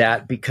enjoyed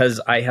that because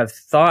I have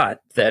thought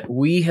that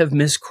we have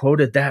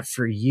misquoted that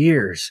for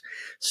years.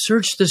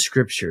 Search the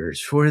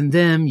scriptures, for in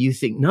them you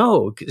think,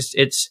 no,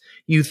 it's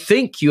you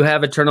think you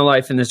have eternal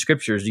life in the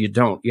scriptures. You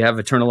don't. You have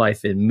eternal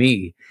life in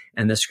me,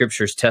 and the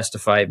scriptures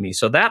testify of me.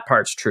 So that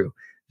part's true.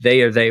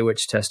 They are they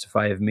which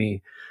testify of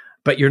me.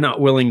 But you're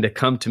not willing to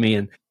come to me.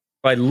 And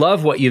I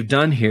love what you've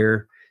done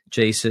here,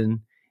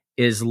 Jason,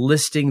 is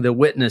listing the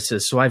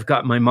witnesses. So I've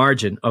got my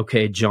margin.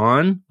 Okay,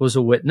 John was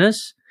a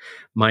witness.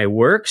 My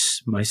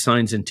works, my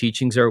signs and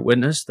teachings are a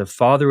witness. The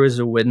Father is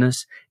a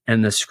witness,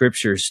 and the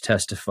scriptures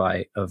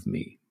testify of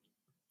me.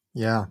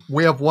 Yeah,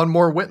 we have one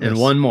more witness. And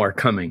one more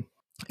coming.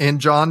 In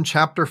John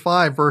chapter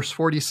 5, verse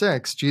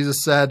 46,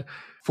 Jesus said,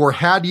 "For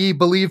had ye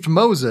believed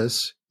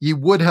Moses, ye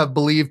would have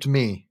believed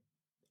me,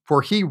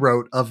 for he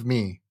wrote of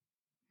me."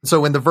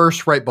 So in the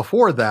verse right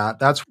before that,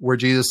 that's where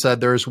Jesus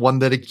said, "There is one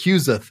that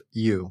accuseth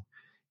you,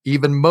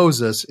 even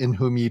Moses in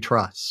whom ye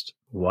trust."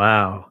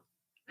 Wow.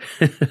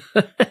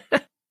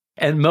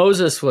 And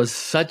Moses was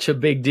such a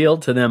big deal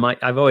to them.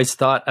 I've always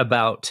thought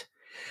about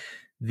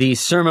the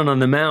Sermon on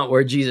the Mount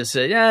where Jesus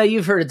said, yeah,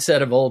 you've heard it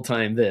said of old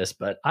time this,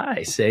 but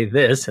I say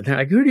this. And they're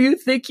like, who do you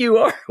think you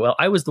are? Well,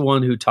 I was the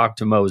one who talked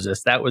to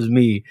Moses. That was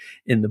me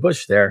in the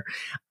bush there.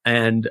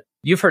 And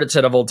you've heard it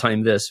said of old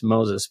time this,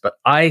 Moses, but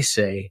I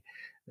say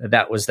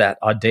that was that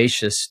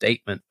audacious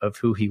statement of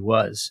who he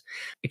was.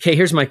 Okay,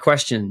 here's my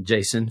question,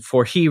 Jason.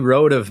 For he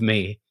wrote of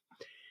me,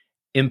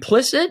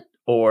 implicit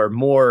or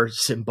more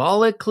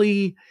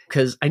symbolically?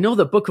 Because I know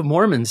the Book of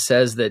Mormon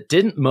says that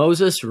didn't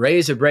Moses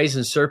raise a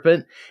brazen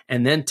serpent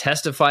and then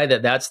testify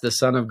that that's the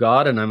Son of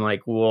God? And I'm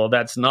like, well,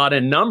 that's not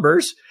in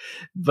Numbers,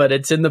 but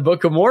it's in the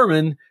Book of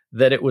Mormon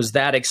that it was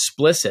that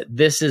explicit.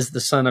 This is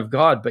the Son of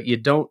God, but you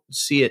don't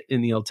see it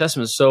in the Old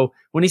Testament. So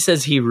when he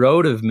says he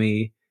wrote of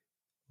me,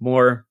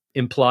 more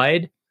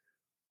implied?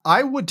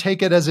 I would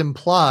take it as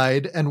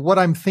implied. And what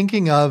I'm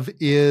thinking of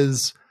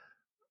is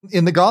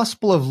In the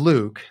Gospel of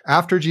Luke,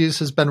 after Jesus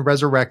has been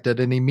resurrected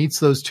and he meets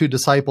those two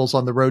disciples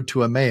on the road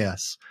to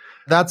Emmaus,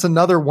 that's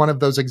another one of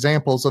those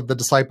examples of the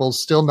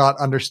disciples still not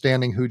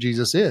understanding who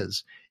Jesus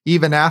is.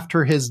 Even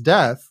after his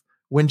death,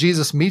 when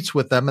Jesus meets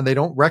with them and they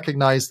don't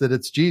recognize that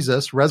it's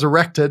Jesus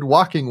resurrected,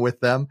 walking with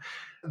them,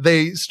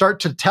 they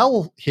start to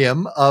tell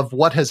him of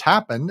what has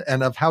happened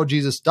and of how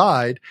Jesus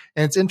died.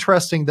 And it's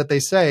interesting that they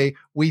say,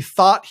 we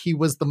thought he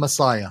was the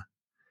Messiah.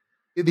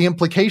 The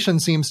implication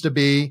seems to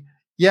be,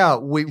 yeah,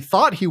 we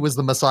thought he was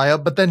the Messiah,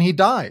 but then he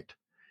died.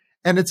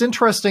 And it's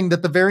interesting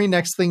that the very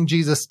next thing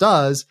Jesus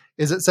does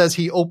is it says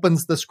he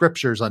opens the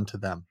scriptures unto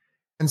them.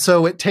 And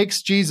so it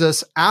takes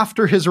Jesus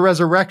after his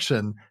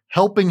resurrection,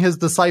 helping his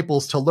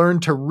disciples to learn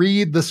to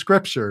read the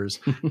scriptures,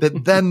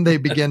 that then they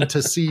begin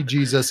to see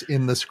Jesus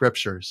in the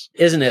scriptures.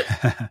 Isn't it?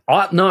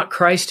 Ought not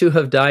Christ to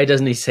have died?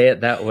 Doesn't he say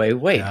it that way?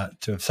 Wait,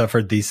 to have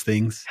suffered these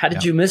things. How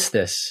did you miss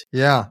this?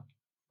 Yeah.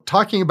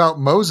 Talking about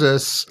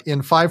Moses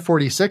in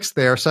 546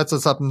 there sets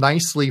us up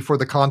nicely for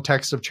the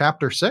context of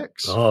chapter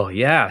 6. Oh,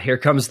 yeah. Here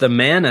comes the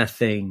manna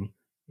thing.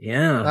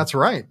 Yeah. That's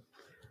right.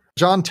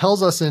 John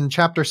tells us in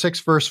chapter 6,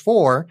 verse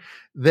 4,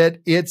 that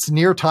it's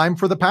near time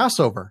for the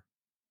Passover.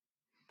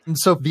 And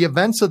so the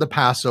events of the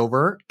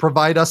Passover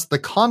provide us the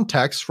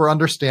context for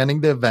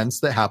understanding the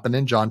events that happen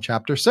in John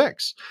chapter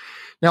 6.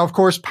 Now, of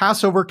course,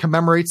 Passover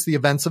commemorates the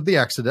events of the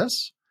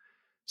Exodus.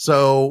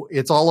 So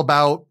it's all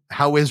about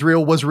how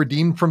Israel was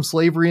redeemed from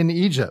slavery in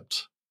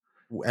Egypt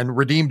and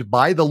redeemed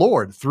by the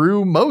Lord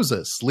through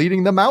Moses,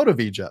 leading them out of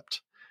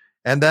Egypt.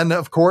 And then,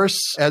 of course,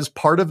 as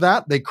part of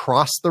that, they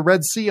cross the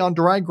Red Sea on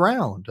dry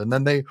ground. And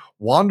then they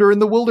wander in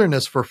the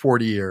wilderness for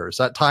 40 years,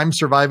 at times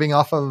surviving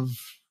off of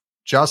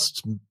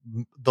just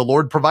the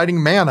Lord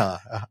providing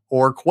manna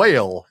or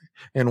quail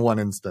in one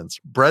instance,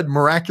 bread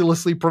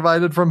miraculously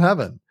provided from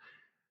heaven.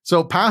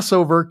 So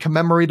Passover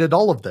commemorated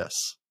all of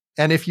this.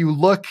 And if you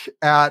look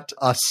at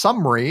a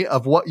summary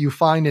of what you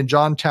find in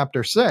John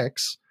chapter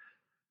 6,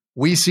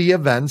 we see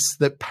events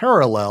that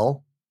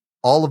parallel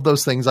all of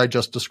those things I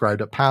just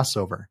described at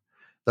Passover.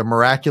 The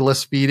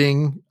miraculous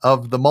feeding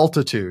of the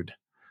multitude,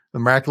 the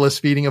miraculous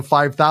feeding of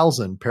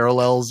 5,000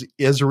 parallels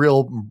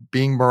Israel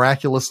being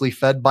miraculously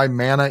fed by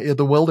manna in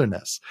the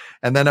wilderness.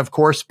 And then, of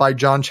course, by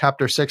John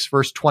chapter 6,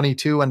 verse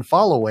 22 and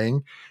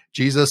following,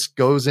 Jesus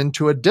goes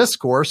into a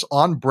discourse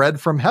on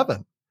bread from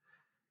heaven.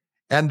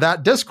 And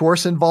that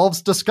discourse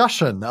involves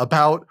discussion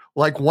about,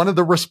 like, one of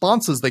the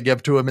responses they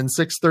give to him in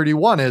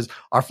 631 is,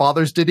 our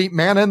fathers did eat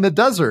manna in the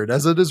desert,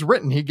 as it is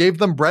written, he gave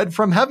them bread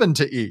from heaven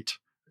to eat.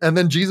 And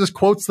then Jesus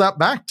quotes that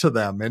back to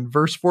them in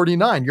verse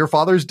 49, your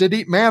fathers did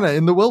eat manna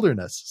in the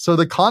wilderness. So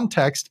the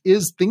context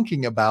is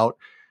thinking about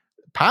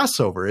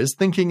Passover, is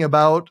thinking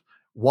about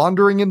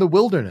wandering in the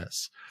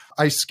wilderness.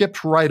 I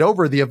skipped right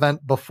over the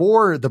event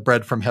before the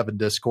bread from heaven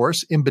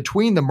discourse. In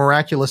between the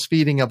miraculous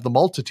feeding of the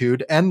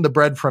multitude and the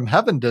bread from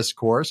heaven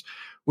discourse,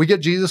 we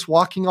get Jesus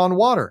walking on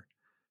water.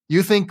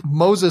 You think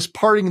Moses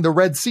parting the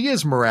Red Sea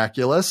is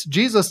miraculous.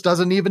 Jesus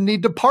doesn't even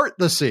need to part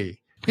the sea.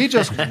 He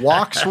just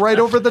walks right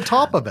over the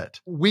top of it.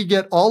 We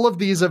get all of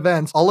these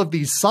events, all of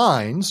these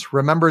signs.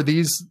 Remember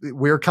these,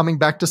 we're coming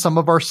back to some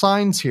of our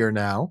signs here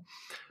now.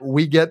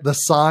 We get the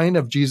sign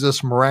of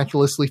Jesus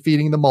miraculously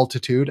feeding the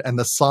multitude and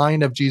the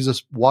sign of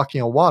Jesus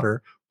walking on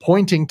water,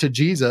 pointing to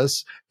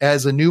Jesus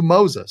as a new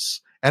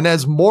Moses and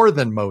as more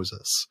than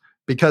Moses,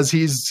 because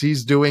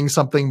he's doing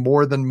something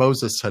more than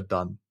Moses had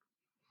done.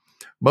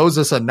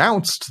 Moses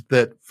announced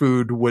that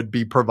food would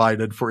be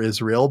provided for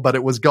Israel, but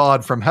it was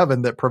God from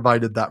heaven that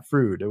provided that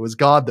food. It was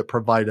God that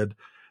provided,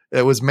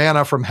 it was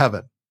manna from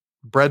heaven,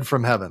 bread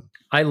from heaven.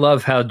 I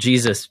love how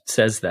Jesus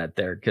says that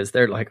there, because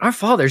they're like, our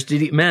fathers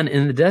did eat manna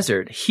in the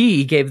desert.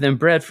 He gave them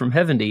bread from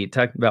heaven to eat.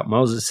 Talking about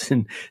Moses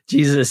and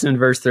Jesus in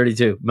verse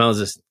 32.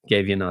 Moses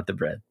gave you not the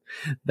bread.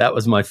 That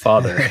was my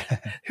father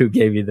who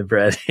gave you the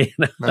bread.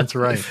 That's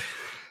right.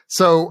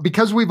 So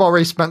because we've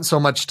already spent so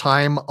much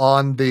time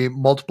on the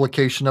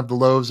multiplication of the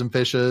loaves and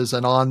fishes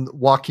and on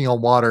walking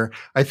on water,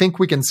 I think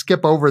we can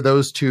skip over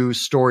those two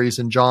stories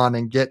in John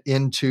and get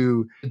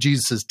into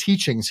Jesus'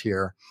 teachings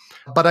here.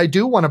 But I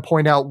do want to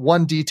point out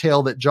one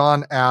detail that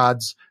John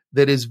adds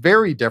that is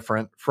very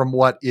different from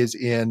what is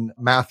in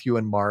Matthew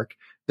and Mark.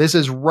 This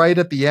is right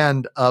at the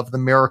end of the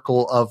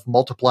miracle of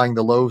multiplying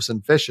the loaves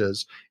and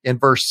fishes in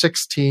verse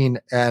 16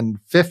 and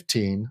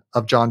 15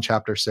 of John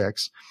chapter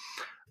 6.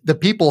 The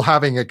people,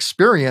 having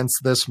experienced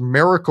this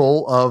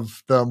miracle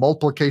of the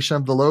multiplication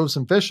of the loaves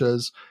and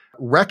fishes,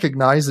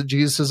 recognize that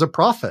Jesus is a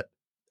prophet.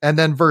 And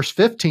then verse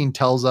 15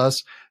 tells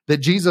us that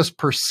Jesus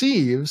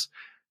perceives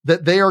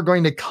that they are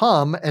going to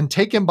come and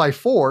take him by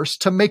force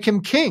to make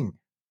him king.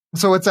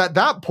 So it's at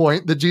that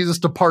point that Jesus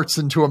departs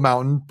into a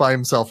mountain by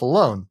himself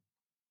alone.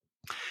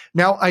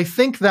 Now, I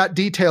think that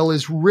detail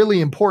is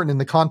really important in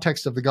the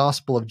context of the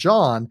Gospel of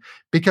John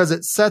because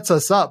it sets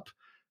us up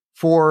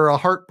for a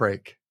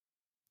heartbreak.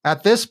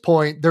 At this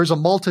point, there's a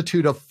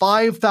multitude of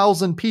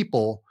 5,000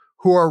 people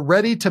who are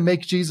ready to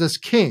make Jesus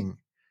king.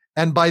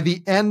 And by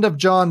the end of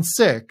John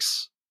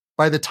 6,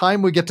 by the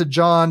time we get to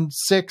John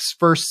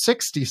chapter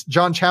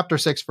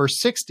 6, verse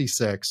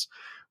 66,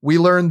 we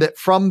learn that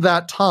from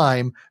that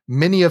time,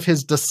 many of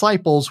his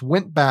disciples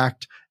went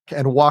back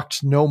and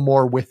walked no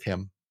more with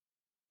him.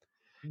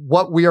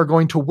 What we are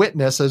going to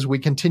witness as we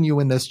continue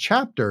in this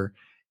chapter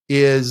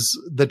is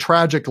the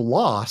tragic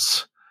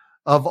loss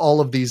of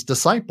all of these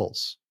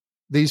disciples,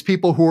 these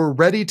people who are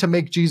ready to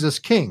make Jesus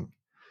king.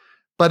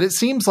 But it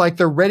seems like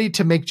they're ready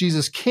to make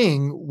Jesus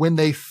king when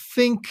they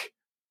think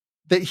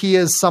that he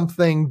is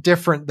something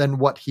different than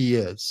what he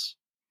is.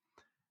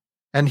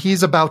 And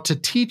he's about to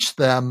teach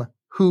them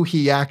who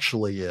he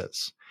actually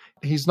is.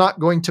 He's not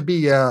going to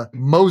be a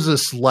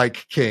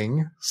Moses-like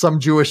king. Some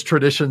Jewish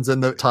traditions in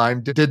the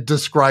time did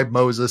describe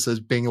Moses as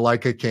being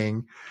like a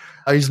king.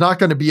 He's not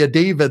going to be a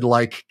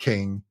David-like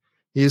king.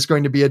 He's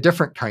going to be a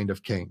different kind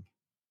of king.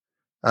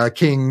 A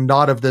king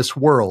not of this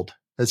world,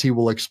 as he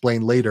will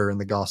explain later in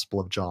the Gospel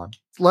of John.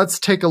 Let's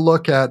take a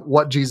look at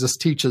what Jesus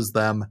teaches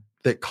them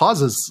that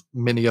causes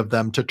many of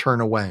them to turn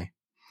away.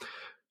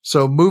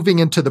 So moving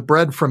into the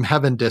bread from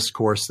heaven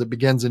discourse that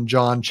begins in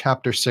John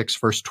chapter 6,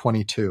 verse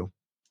 22.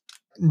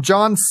 In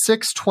John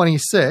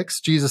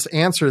 6:26, Jesus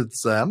answers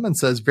them and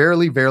says,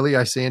 "Verily, verily,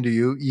 I say unto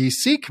you, ye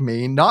seek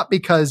me, not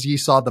because ye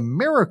saw the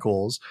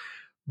miracles,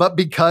 but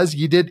because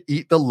ye did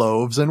eat the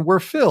loaves and were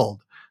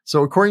filled."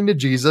 So according to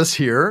Jesus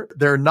here,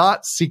 they're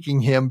not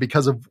seeking him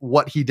because of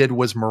what he did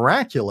was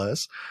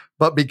miraculous,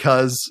 but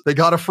because they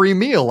got a free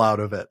meal out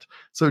of it.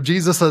 So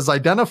Jesus has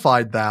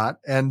identified that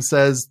and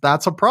says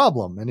that's a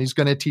problem, and he's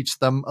going to teach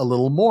them a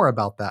little more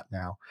about that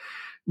now.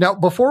 Now,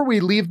 before we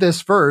leave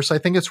this verse, I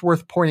think it's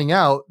worth pointing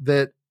out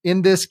that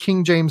in this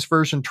King James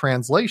Version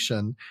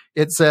translation,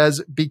 it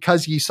says,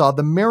 "because ye saw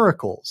the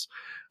miracles."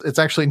 It's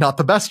actually not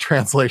the best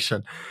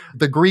translation.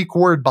 The Greek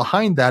word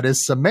behind that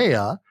is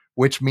semia,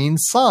 which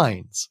means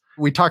signs.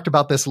 We talked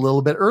about this a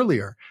little bit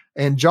earlier.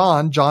 And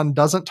John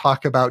doesn't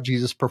talk about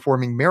Jesus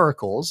performing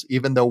miracles,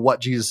 even though what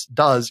Jesus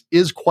does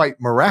is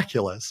quite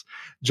miraculous.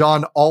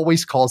 John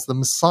always calls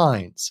them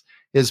signs.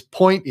 His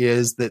point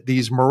is that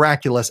these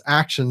miraculous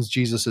actions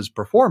Jesus is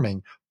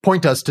performing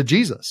point us to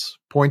Jesus,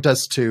 point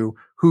us to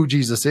who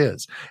Jesus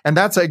is. And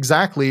that's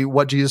exactly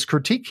what Jesus'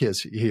 critique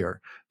is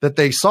here, that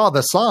they saw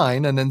the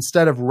sign, and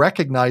instead of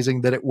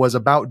recognizing that it was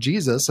about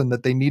Jesus and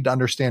that they need to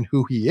understand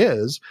who he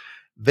is,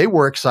 they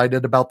were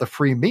excited about the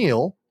free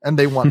meal and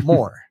they want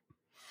more.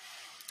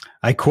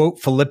 I quote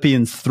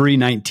Philippians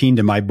 3:19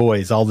 to my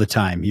boys all the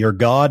time. Your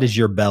God is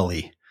your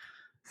belly.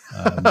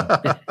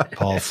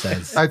 Paul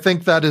says. I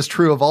think that is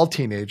true of all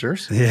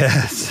teenagers.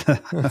 Yes.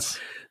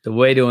 The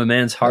way to a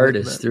man's heart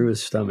is through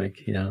his stomach.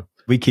 Yeah.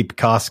 We keep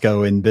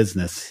Costco in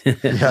business.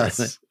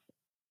 Yes.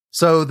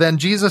 So then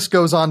Jesus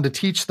goes on to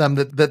teach them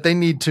that they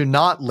need to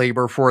not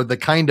labor for the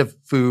kind of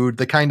food,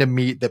 the kind of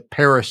meat that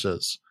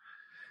perishes,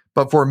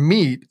 but for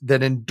meat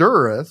that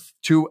endureth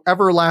to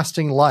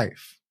everlasting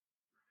life,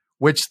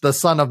 which the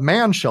Son of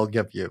Man shall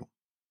give you.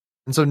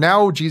 And so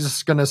now Jesus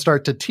is going to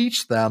start to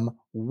teach them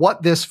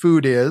what this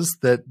food is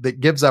that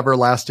gives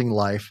everlasting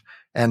life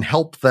and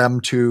help them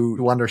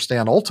to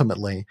understand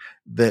ultimately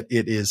that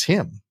it is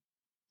him.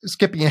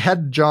 Skipping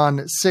ahead to John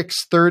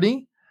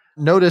 6:30.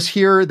 Notice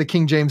here the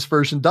King James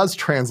Version does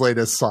translate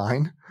as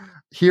sign.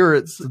 Here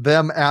it's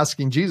them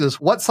asking Jesus,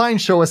 "What sign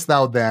showest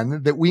thou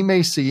then that we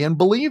may see and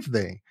believe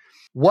thee?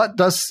 What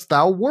dost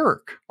thou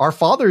work? Our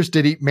fathers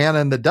did eat manna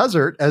in the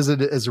desert, as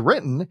it is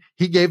written,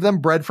 he gave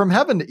them bread from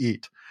heaven to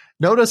eat."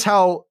 Notice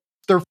how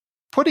they're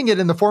putting it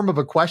in the form of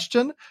a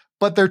question,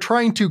 but they're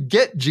trying to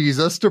get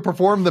Jesus to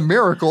perform the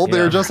miracle. Yeah.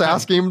 They're just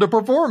asking him to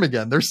perform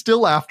again. They're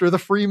still after the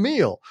free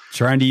meal.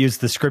 Trying to use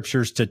the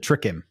scriptures to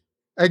trick him.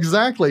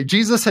 Exactly.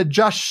 Jesus had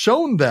just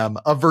shown them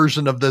a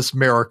version of this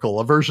miracle,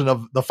 a version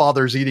of the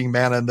fathers eating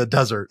manna in the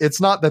desert. It's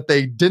not that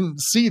they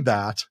didn't see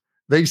that.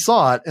 They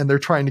saw it, and they're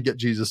trying to get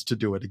Jesus to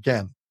do it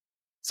again.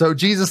 So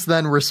Jesus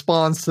then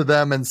responds to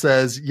them and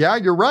says, "Yeah,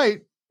 you're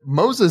right.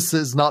 Moses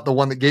is not the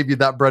one that gave you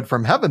that bread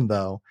from heaven,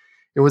 though.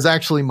 It was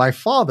actually my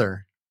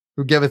Father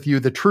who giveth you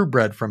the true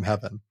bread from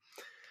heaven."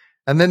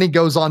 And then he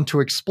goes on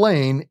to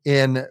explain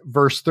in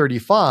verse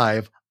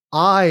 35,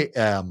 "I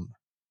am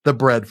the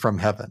bread from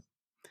heaven.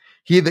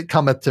 He that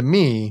cometh to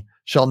me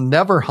shall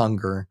never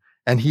hunger,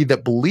 and he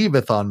that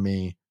believeth on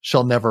me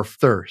shall never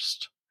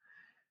thirst."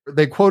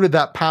 They quoted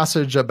that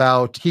passage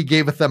about he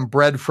gaveth them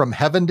bread from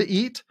heaven to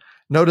eat.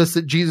 Notice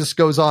that Jesus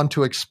goes on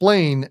to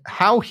explain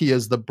how he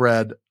is the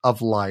bread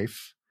of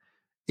life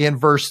in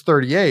verse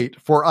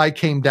 38, "For I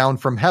came down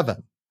from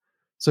heaven."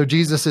 So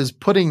Jesus is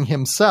putting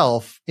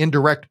himself in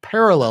direct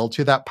parallel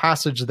to that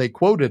passage they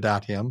quoted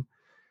at him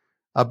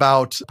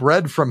about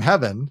bread from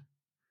heaven,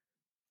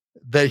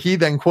 that he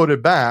then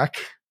quoted back,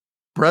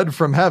 bread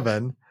from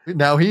heaven.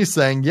 Now he's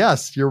saying,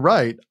 yes, you're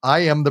right. I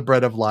am the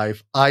bread of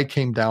life. I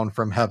came down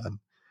from heaven.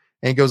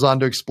 And he goes on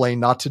to explain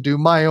not to do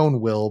my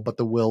own will, but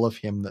the will of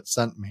him that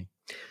sent me.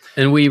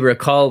 And we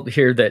recall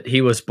here that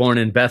he was born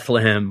in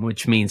Bethlehem,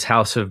 which means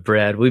house of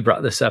bread. We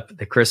brought this up at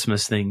the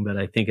Christmas thing, but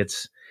I think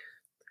it's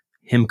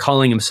him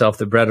calling himself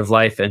the bread of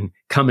life and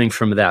coming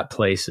from that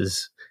place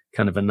is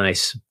kind of a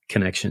nice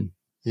connection.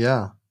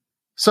 Yeah.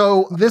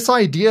 So this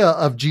idea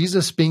of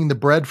Jesus being the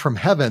bread from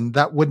heaven,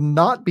 that would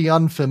not be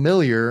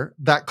unfamiliar.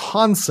 That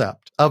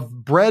concept of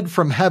bread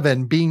from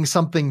heaven being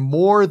something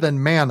more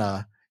than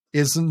manna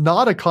is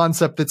not a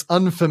concept that's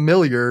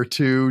unfamiliar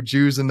to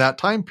Jews in that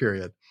time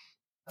period.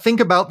 Think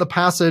about the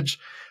passage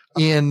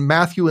in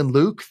Matthew and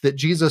Luke that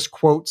Jesus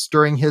quotes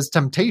during his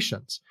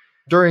temptations.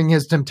 During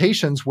his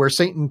temptations, where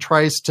Satan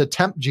tries to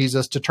tempt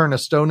Jesus to turn a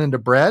stone into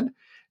bread,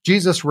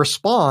 Jesus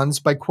responds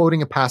by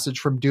quoting a passage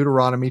from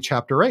Deuteronomy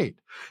chapter 8.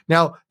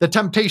 Now, the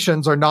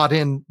temptations are not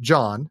in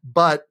John,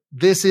 but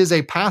this is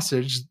a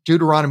passage.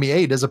 Deuteronomy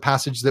 8 is a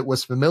passage that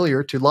was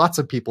familiar to lots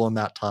of people in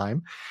that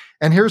time.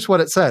 And here's what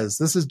it says.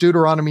 This is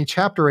Deuteronomy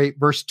chapter 8,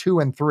 verse 2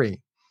 and 3.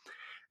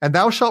 And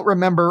thou shalt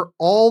remember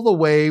all the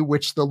way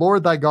which the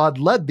Lord thy God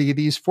led thee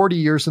these 40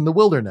 years in the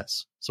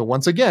wilderness. So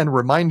once again,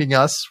 reminding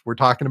us, we're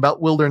talking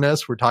about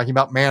wilderness. We're talking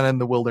about manna in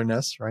the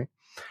wilderness, right?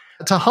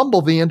 To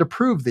humble thee and to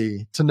prove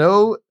thee, to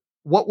know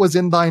what was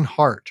in thine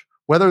heart,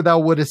 whether thou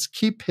wouldest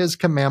keep his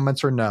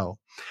commandments or no.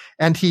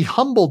 And he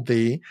humbled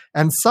thee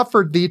and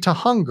suffered thee to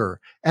hunger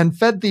and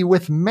fed thee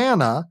with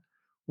manna,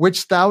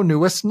 which thou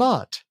knewest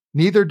not,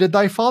 neither did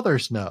thy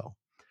fathers know,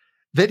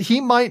 that he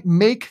might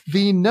make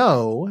thee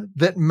know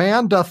that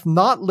man doth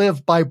not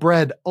live by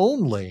bread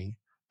only,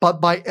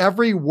 but by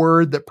every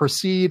word that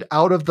proceed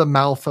out of the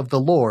mouth of the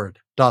Lord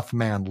doth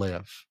man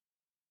live.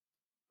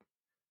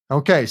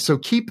 Okay, so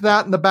keep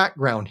that in the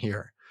background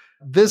here.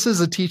 This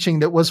is a teaching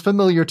that was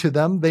familiar to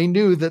them. They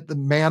knew that the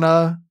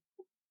manna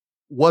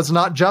was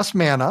not just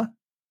manna,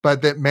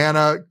 but that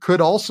manna could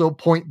also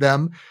point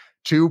them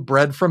to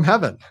bread from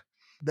heaven,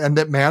 and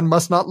that man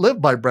must not live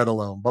by bread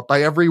alone, but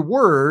by every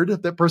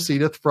word that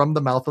proceedeth from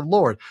the mouth of the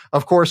Lord.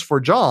 Of course,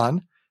 for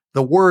John,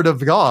 the word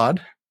of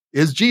God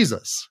is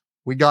Jesus.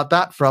 We got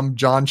that from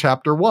John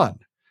chapter 1.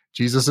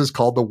 Jesus is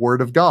called the word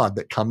of God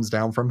that comes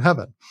down from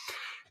heaven.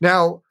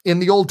 Now, in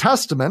the Old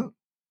Testament,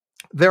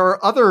 there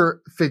are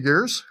other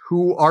figures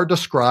who are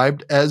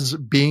described as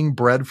being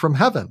bread from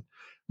heaven.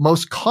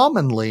 Most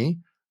commonly,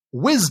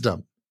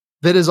 wisdom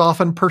that is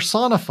often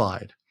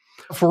personified.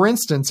 For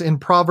instance, in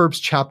Proverbs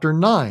chapter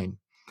 9,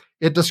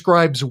 it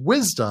describes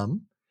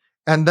wisdom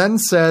and then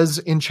says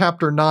in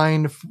chapter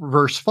 9,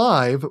 verse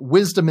 5,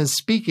 wisdom is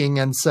speaking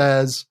and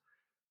says,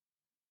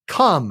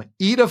 "Come,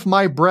 eat of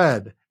my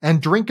bread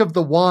and drink of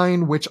the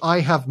wine which I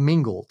have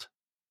mingled."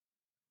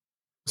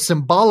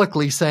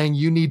 Symbolically saying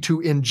you need to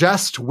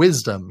ingest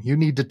wisdom. You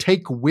need to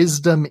take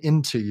wisdom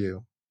into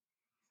you.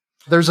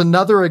 There's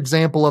another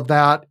example of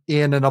that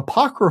in an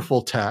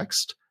apocryphal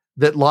text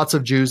that lots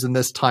of Jews in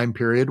this time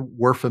period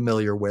were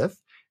familiar with.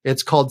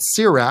 It's called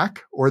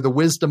Sirach, or the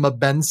Wisdom of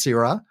Ben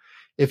Sira.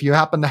 If you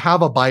happen to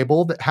have a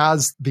Bible that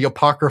has the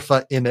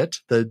Apocrypha in it,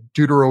 the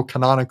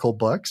Deuterocanonical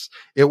books,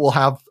 it will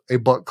have a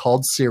book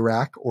called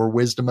Sirach, or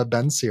Wisdom of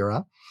Ben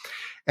Sira.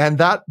 And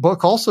that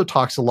book also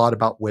talks a lot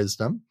about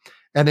wisdom.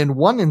 And in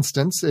one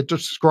instance, it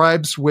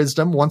describes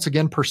wisdom, once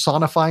again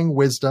personifying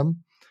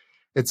wisdom.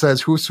 It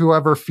says,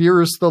 "Whosoever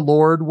fears the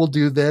Lord will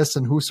do this,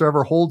 and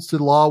whosoever holds to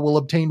the law will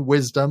obtain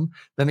wisdom."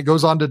 Then it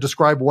goes on to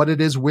describe what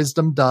it is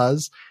wisdom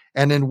does.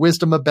 And in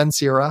Wisdom of Ben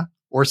Sira,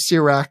 or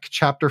Sirach,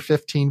 chapter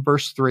 15,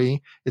 verse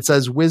 3, it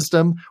says,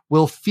 "Wisdom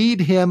will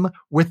feed him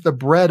with the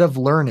bread of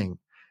learning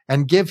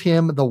and give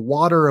him the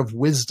water of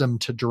wisdom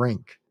to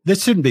drink."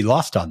 This shouldn't be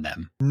lost on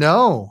them.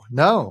 No.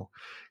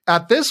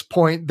 At this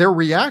point, their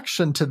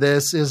reaction to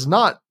this is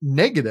not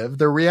negative.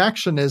 Their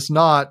reaction is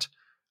not,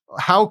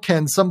 how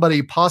can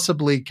somebody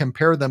possibly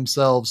compare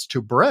themselves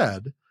to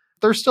bread?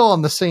 They're still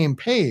on the same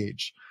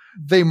page.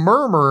 They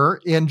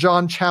murmur in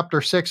John chapter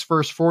 6,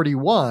 verse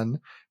 41,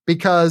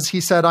 because he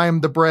said, "I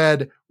am the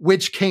bread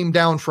which came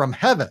down from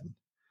heaven."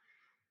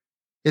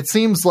 It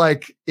seems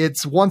like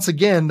it's, once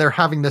again, they're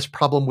having this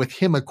problem with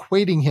him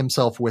equating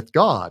himself with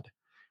God,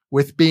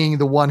 with being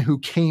the one who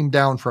came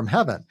down from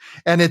heaven.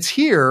 And it's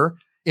here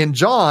in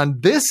John,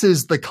 this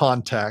is the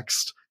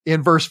context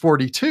in verse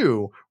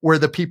 42, where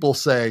the people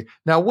say,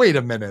 "Now, wait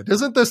a minute.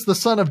 Isn't this the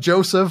son of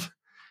Joseph,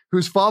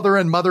 whose father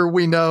and mother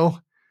we know?"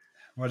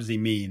 What does he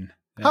mean?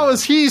 Yeah. How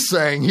is he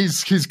saying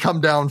he's come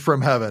down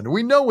from heaven?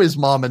 We know his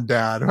mom and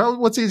dad.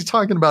 What's he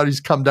talking about? He's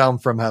come down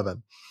from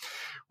heaven.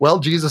 Well,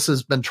 Jesus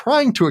has been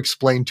trying to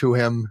explain to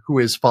him who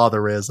his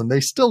father is, and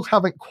they still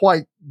haven't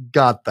quite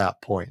got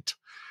that point,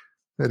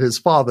 that his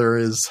father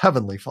is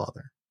Heavenly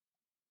Father.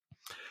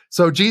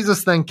 So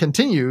Jesus then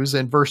continues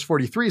in verse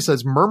 43,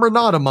 says, "Murmur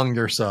not among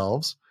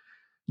yourselves.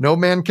 No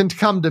man can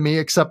come to me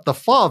except the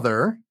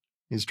Father."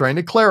 He's trying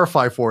to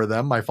clarify for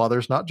them, my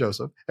Father's not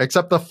Joseph.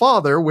 "Except the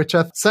Father which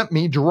hath sent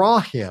me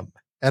draw him,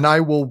 and I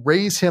will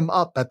raise him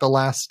up at the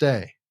last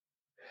day."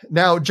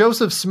 Now,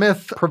 Joseph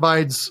Smith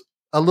provides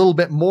a little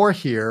bit more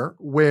here,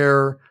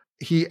 where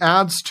he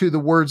adds to the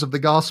words of the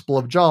Gospel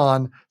of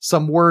John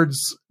some words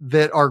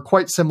that are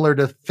quite similar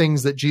to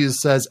things that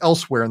Jesus says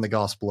elsewhere in the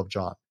Gospel of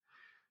John.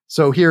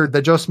 So here,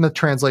 the Joseph Smith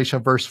translation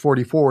of verse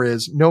 44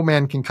 is, "No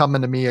man can come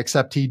unto me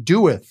except he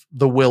doeth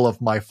the will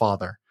of my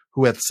Father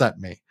who hath sent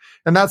me."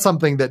 And that's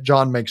something that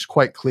John makes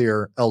quite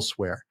clear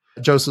elsewhere.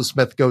 Joseph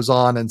Smith goes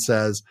on and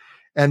says,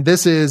 And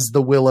this is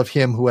the will of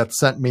him who hath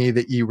sent me,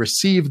 that ye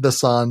receive the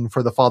Son,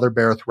 for the Father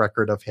beareth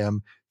record of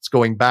him. It's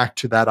going back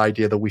to that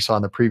idea that we saw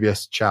in the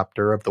previous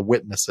chapter of the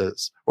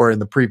witnesses, or in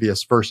the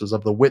previous verses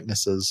of the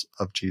witnesses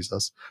of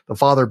Jesus. The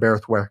Father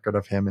beareth record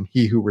of him, and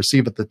he who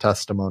receiveth the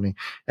testimony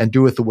and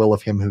doeth the will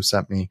of him who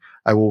sent me,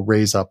 I will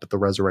raise up at the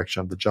resurrection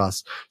of the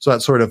just. So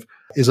that sort of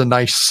is a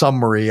nice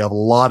summary of a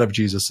lot of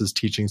Jesus's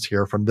teachings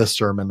here from this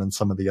sermon and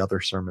some of the other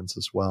sermons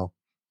as well.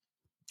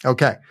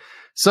 Okay,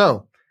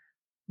 so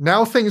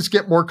now things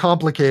get more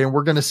complicated, and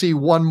we're going to see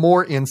one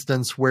more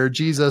instance where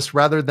Jesus,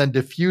 rather than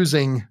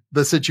diffusing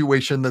the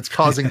situation that's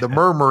causing the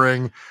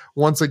murmuring,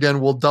 once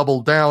again will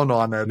double down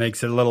on it.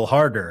 Makes it a little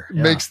harder.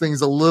 Yeah. Makes things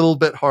a little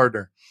bit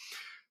harder.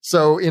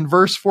 So in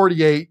verse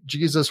 48,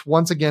 Jesus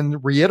once again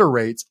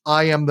reiterates,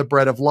 I am the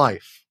bread of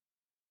life.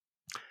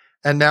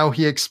 And now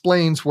he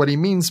explains what he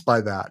means by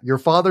that. Your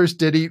fathers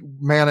did eat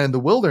manna in the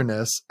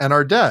wilderness and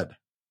are dead.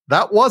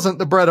 That wasn't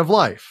the bread of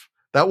life.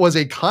 That was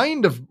a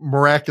kind of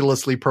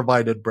miraculously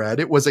provided bread.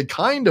 It was a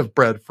kind of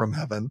bread from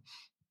heaven.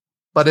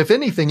 But if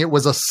anything, it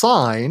was a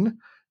sign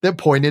that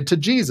pointed to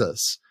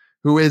Jesus,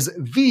 who is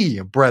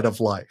the bread of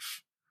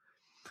life.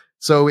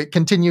 So it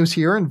continues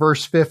here in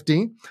verse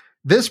 50.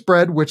 This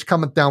bread which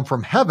cometh down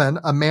from heaven,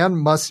 a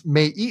man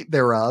may eat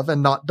thereof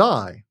and not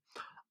die.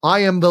 I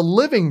am the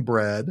living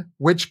bread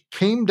which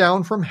came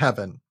down from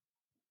heaven.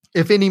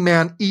 If any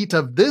man eat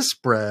of this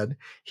bread,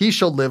 he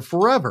shall live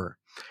forever.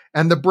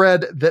 And the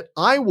bread that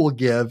I will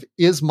give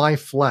is my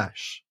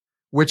flesh,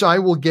 which I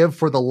will give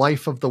for the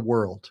life of the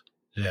world.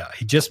 Yeah,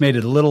 he just made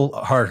it a little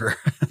harder.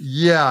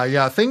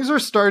 Yeah. Things are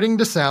starting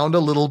to sound a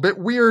little bit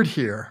weird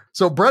here.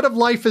 So bread of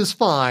life is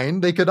fine.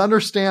 They could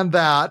understand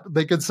that.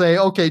 They could say,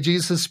 okay,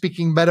 Jesus is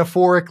speaking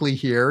metaphorically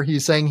here.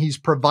 He's saying he's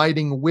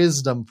providing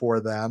wisdom for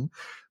them.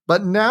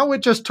 But now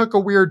it just took a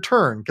weird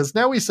turn, because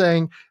now he's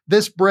saying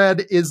this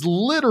bread is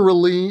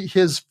literally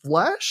his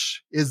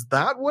flesh. Is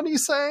that what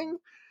he's saying?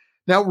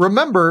 Now,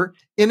 remember,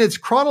 in its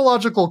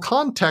chronological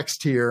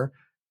context here,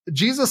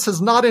 Jesus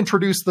has not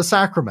introduced the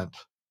sacrament.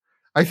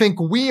 I think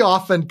we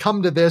often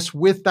come to this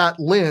with that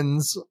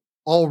lens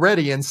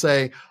already and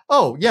say,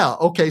 oh, yeah,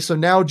 okay, so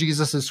now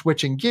Jesus is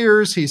switching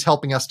gears. He's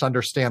helping us to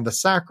understand the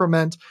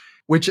sacrament,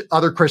 which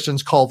other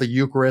Christians call the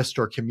Eucharist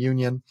or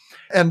communion.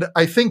 And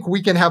I think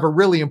we can have a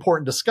really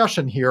important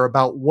discussion here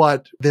about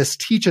what this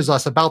teaches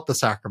us about the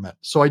sacrament.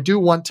 So I do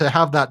want to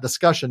have that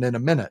discussion in a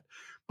minute.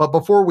 But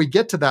before we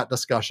get to that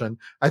discussion,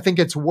 I think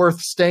it's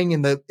worth staying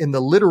in the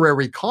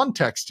literary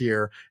context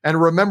here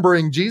and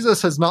remembering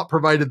Jesus has not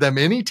provided them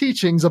any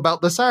teachings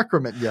about the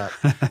sacrament yet.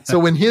 So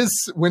when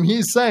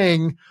he's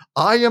saying,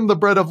 I am the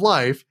bread of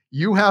life,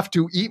 you have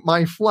to eat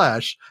my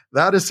flesh,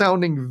 that is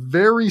sounding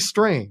very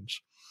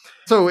strange.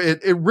 So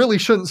it really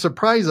shouldn't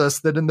surprise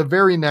us that in the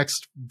very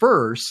next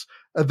verse,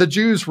 the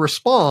Jews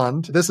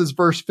respond. This is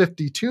verse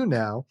 52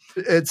 now.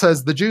 It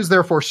says, the Jews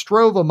therefore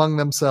strove among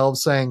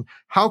themselves, saying,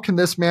 how can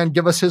this man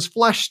give us his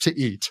flesh to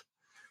eat?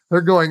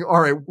 They're going,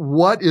 all right,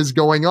 what is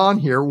going on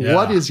here? Yeah.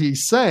 What is he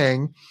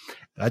saying?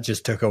 That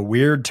just took a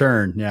weird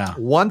turn. Yeah.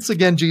 Once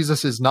again,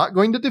 Jesus is not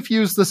going to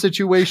diffuse the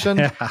situation.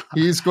 Yeah.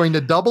 He's going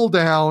to double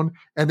down.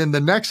 And in the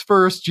next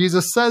verse,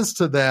 Jesus says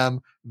to them,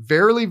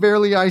 verily,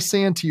 verily, I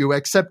say unto you,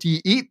 except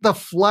ye eat the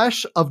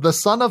flesh of the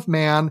Son of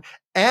Man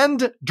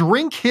and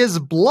drink his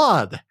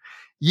blood,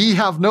 ye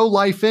have no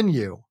life in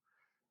you.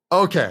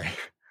 Okay.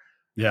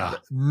 Yeah.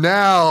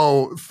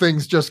 Now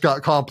things just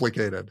got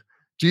complicated.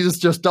 Jesus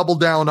just doubled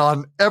down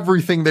on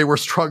everything they were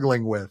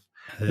struggling with.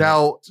 Yeah.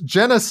 Now,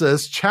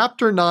 Genesis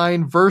chapter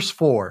 9, verse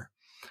 4.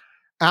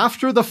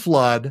 After the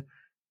flood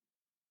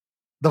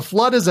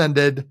is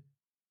ended.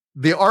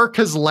 The ark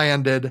has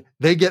landed.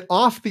 They get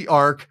off the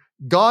ark.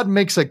 God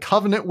makes a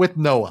covenant with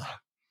Noah.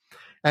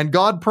 And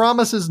God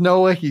promises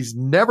Noah he's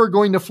never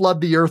going to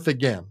flood the earth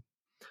again.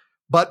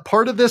 But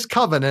part of this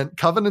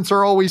covenants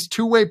are always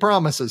two-way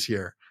promises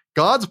here.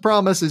 God's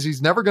promise is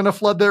he's never going to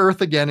flood the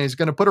earth again. He's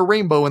going to put a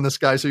rainbow in the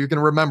sky so you can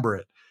remember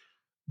it.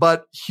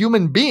 But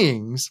human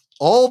beings,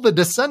 all the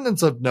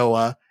descendants of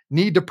Noah,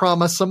 need to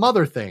promise some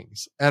other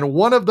things. And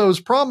one of those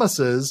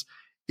promises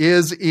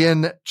is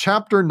in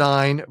chapter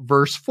 9,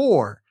 verse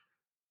 4,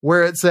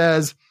 where it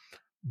says,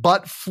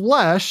 but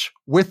flesh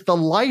with the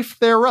life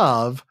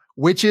thereof,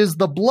 which is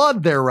the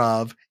blood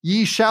thereof,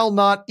 ye shall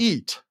not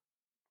eat.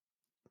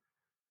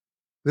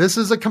 This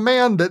is a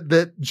command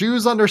that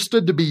Jews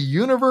understood to be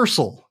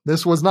universal.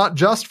 This was not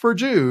just for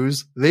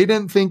Jews. They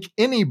didn't think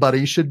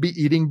anybody should be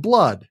eating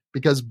blood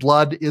because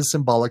blood is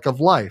symbolic of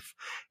life.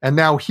 And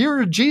now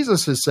here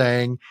Jesus is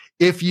saying,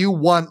 if you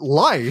want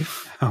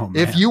life,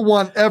 if you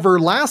want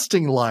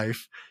everlasting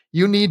life,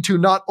 you need to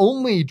not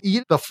only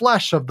eat the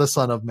flesh of the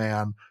Son of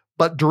Man,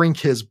 but drink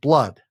his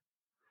blood.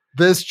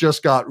 This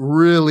just got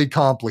really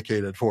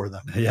complicated for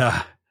them.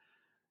 Yeah.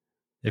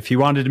 If he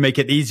wanted to make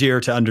it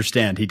easier to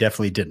understand, he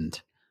definitely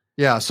didn't.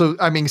 Yeah. So,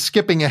 I mean,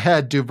 skipping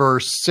ahead to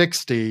verse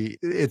 60,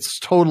 it's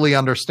totally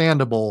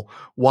understandable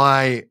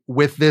why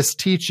with this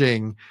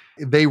teaching,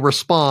 they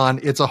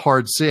respond, it's a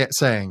hard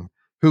saying.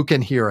 Who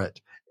can hear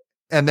it?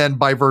 And then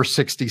by verse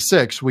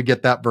 66, we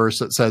get that verse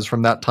that says,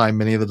 from that time,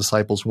 many of the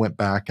disciples went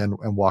back and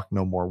walked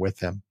no more with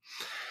him.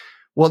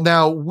 Well,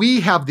 now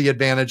we have the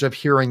advantage of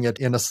hearing it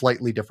in a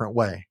slightly different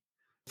way.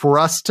 For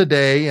us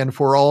today, and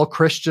for all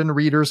Christian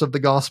readers of the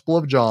Gospel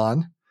of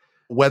John,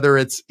 whether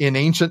it's in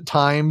ancient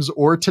times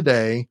or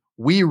today,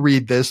 we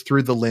read this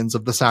through the lens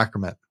of the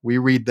sacrament. We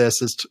read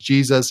this as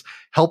Jesus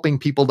helping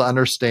people to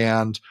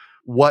understand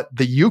what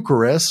the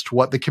Eucharist,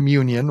 what the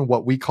communion,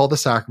 what we call the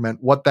sacrament,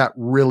 what that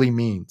really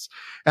means.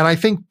 And I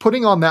think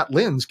putting on that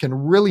lens can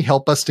really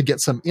help us to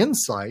get some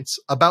insights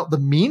about the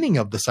meaning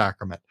of the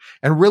sacrament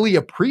and really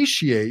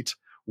appreciate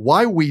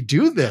why we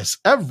do this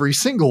every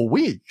single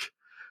week.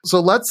 So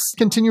let's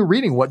continue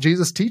reading what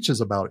Jesus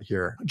teaches about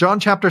here. John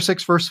chapter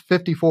 6, verse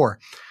 54.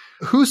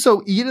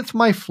 Whoso eateth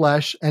my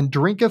flesh and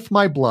drinketh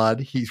my blood,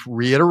 he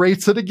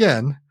reiterates it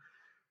again,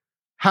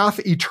 hath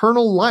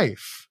eternal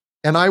life,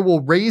 and I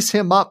will raise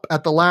him up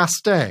at the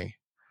last day.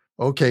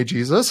 Okay,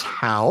 Jesus,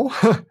 how?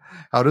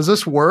 How does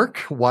this work?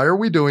 Why are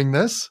we doing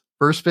this?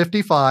 Verse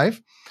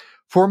 55,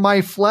 for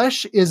my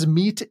flesh is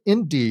meat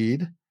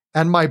indeed,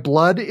 and my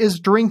blood is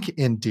drink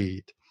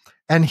indeed.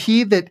 And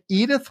he that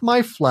eateth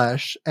my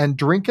flesh and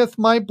drinketh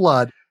my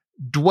blood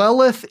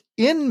dwelleth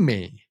in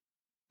me,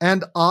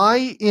 and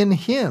I in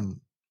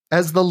him,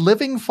 as the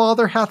living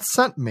Father hath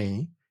sent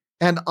me,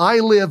 and I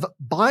live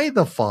by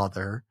the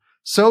Father,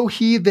 so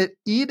he that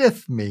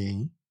eateth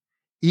me,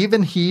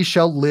 even he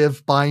shall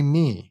live by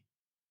me.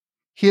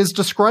 He is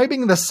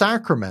describing the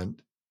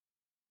sacrament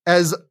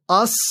as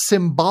us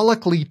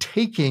symbolically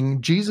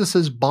taking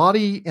Jesus's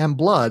body and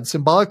blood,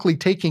 symbolically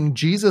taking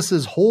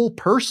Jesus's whole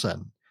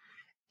person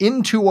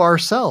into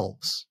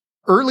ourselves.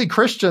 Early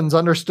Christians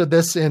understood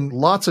this in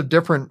lots of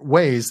different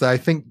ways that I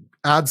think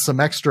adds some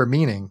extra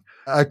meaning.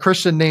 A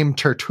Christian named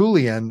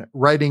Tertullian,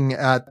 writing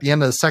at the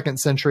end of the 2nd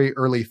century,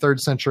 early 3rd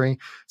century,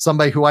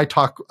 somebody who I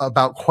talk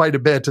about quite a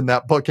bit in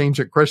that book,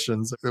 Ancient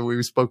Christians, that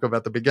we spoke of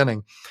at the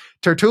beginning.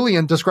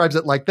 Tertullian describes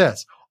it like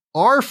this: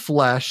 our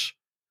flesh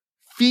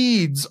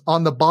feeds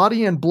on the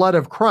body and blood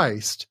of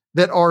Christ,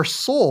 that our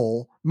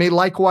soul may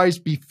likewise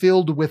be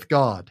filled with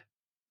God.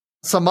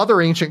 Some other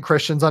ancient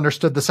Christians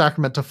understood the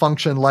sacrament to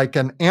function like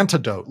an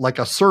antidote, like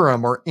a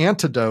serum or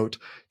antidote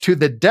to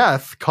the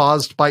death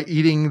caused by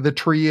eating the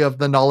tree of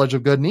the knowledge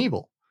of good and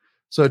evil.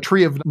 So a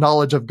tree of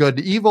knowledge of good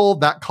and evil,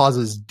 that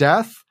causes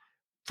death.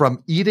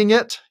 From eating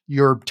it,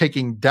 you're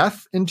taking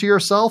death into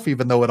yourself,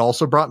 even though it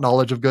also brought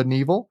knowledge of good and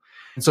evil.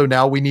 And so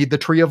now we need the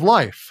tree of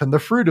life and the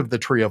fruit of the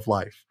tree of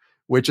life,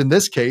 which in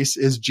this case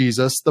is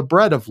Jesus, the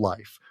bread of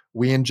life.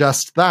 We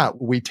ingest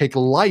that. We take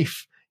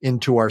life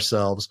into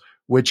ourselves,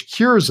 which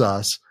cures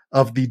us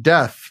of the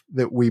death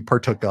that we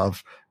partook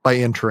of by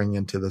entering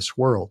into this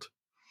world.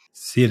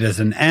 See it as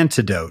an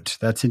antidote.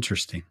 That's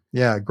interesting.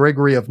 Yeah,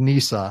 Gregory of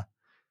Nyssa.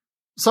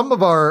 Some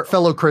of our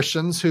fellow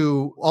Christians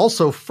who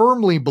also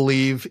firmly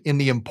believe in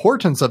the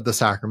importance of the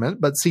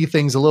sacrament, but see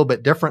things a little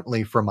bit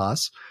differently from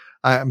us.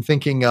 I'm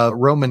thinking of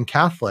Roman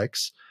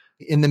Catholics.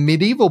 In the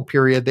medieval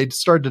period, they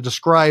started to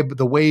describe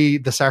the way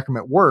the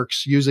sacrament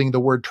works using the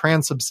word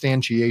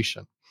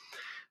transubstantiation.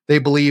 They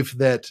believe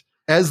that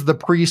as the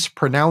priest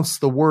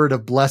pronounced the word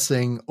of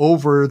blessing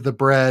over the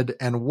bread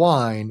and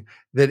wine,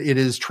 that it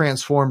is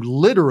transformed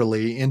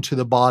literally into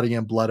the body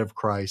and blood of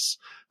Christ.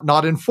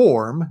 Not in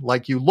form,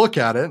 like you look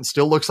at it and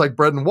still looks like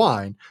bread and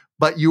wine,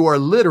 but you are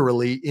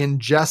literally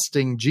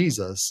ingesting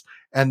Jesus,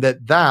 and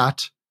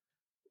that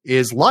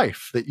is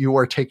life that you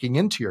are taking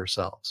into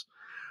yourselves.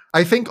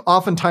 I think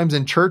oftentimes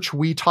in church,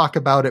 we talk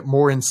about it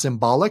more in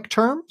symbolic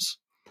terms.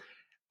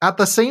 At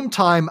the same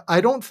time,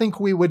 I don't think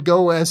we would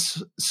go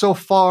so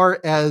far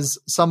as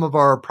some of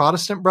our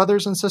Protestant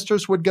brothers and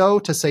sisters would go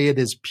to say it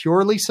is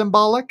purely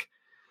symbolic,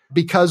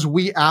 because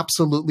we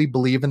absolutely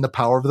believe in the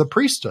power of the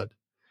priesthood.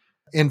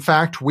 In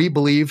fact, we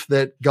believe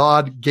that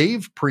God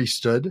gave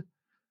priesthood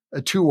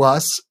to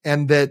us,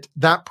 and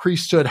that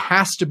priesthood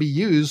has to be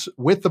used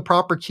with the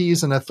proper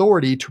keys and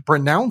authority to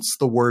pronounce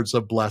the words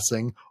of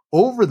blessing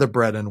over the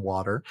bread and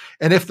water.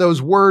 And if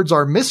those words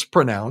are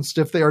mispronounced,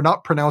 if they are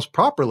not pronounced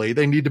properly,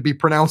 they need to be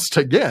pronounced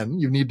again.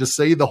 You need to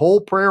say the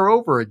whole prayer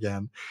over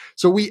again.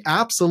 So we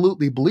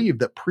absolutely believe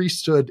that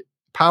priesthood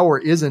power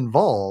is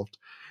involved,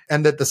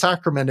 and that the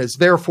sacrament is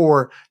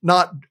therefore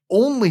not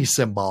only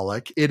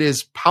symbolic, it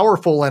is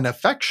powerful and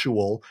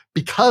effectual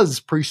because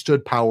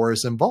priesthood power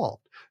is involved.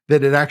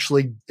 That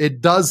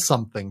it does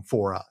something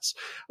for us.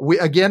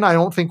 I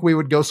don't think we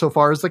would go so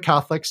far as the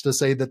Catholics to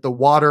say that the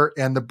water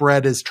and the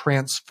bread is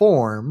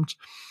transformed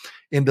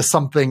into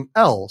something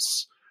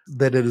else,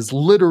 that it is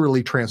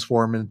literally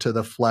transformed into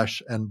the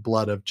flesh and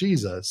blood of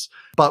Jesus.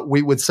 But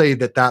we would say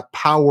that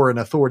power and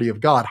authority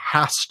of God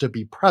has to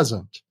be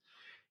present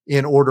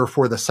in order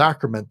for the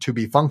sacrament to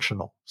be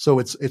functional. So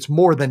it's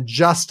more than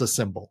just a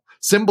symbol.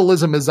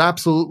 Symbolism is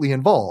absolutely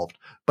involved,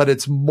 but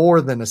it's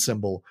more than a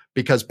symbol,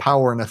 because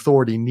power and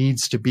authority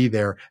needs to be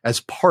there as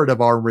part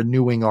of our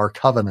renewing our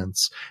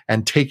covenants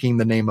and taking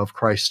the name of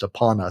Christ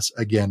upon us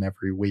again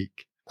every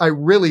week. I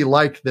really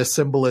like this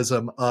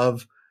symbolism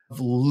of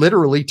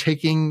literally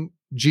taking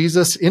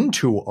Jesus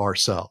into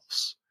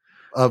ourselves.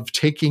 of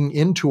taking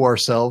into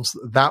ourselves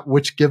that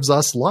which gives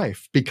us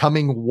life,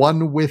 becoming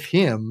one with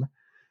him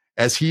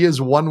as he is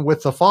one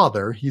with the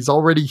Father. He's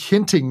already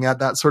hinting at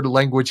that sort of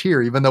language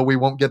here, even though we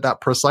won't get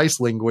that precise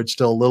language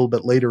till a little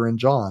bit later in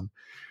John.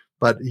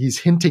 But he's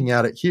hinting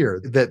at it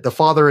here, that the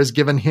Father has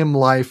given him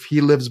life,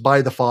 he lives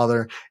by the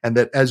Father, and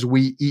that as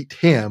we eat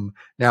him,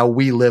 now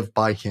we live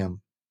by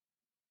him.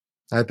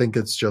 I think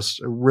it's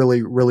just a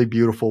really, really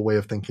beautiful way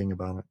of thinking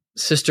about it.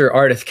 Sister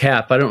Ardith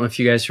Cap, I don't know if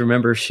you guys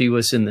remember, she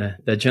was in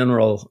the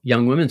General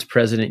Young Women's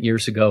President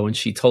years ago, and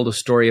she told a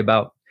story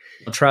about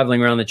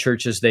traveling around the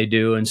churches they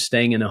do and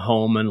staying in a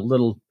home, and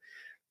little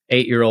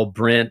 8-year-old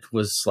Brent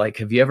was like,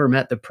 "Have you ever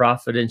met the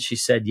prophet?" And she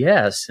said,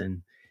 "Yes."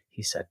 And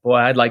he said, "Boy,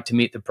 I'd like to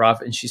meet the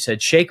prophet." And she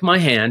said, "Shake my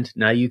hand."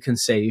 Now you can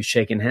say you've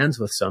shaken hands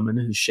with someone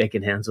who's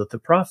shaken hands with the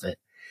prophet.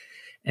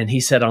 And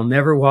he said, "I'll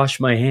never wash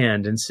my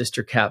hand." And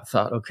Sister Cap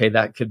thought, okay,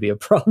 that could be a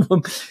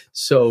problem.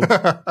 So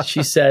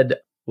she said,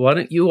 "Why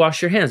don't you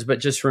wash your hands?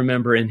 But just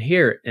remember in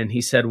here." And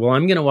he said, "Well,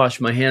 I'm going to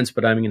wash my hands,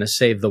 but I'm going to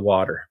save the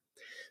water."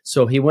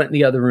 So he went in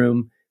the other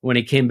room. When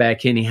he came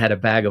back in, he had a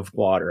bag of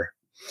water.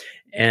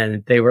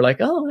 And they were like,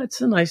 "Oh, that's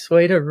a nice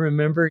way to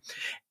remember."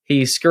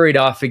 He scurried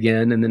off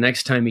again. And the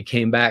next time he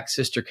came back,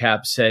 Sister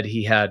Cap said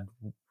he had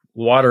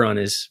water on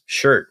his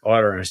shirt,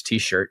 water on his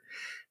T-shirt.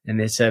 And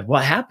they said,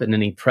 "What happened?"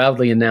 And he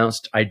proudly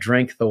announced, "I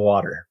drank the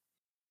water."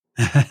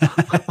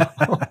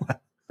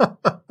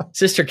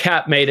 Sister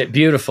Cap made it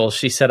beautiful.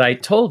 She said, "I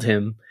told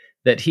him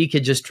that he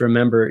could just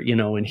remember,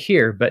 and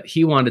hear, but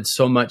he wanted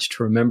so much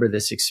to remember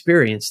this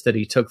experience that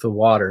he took the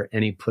water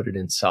and he put it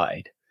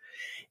inside."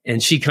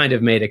 And she kind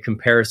of made a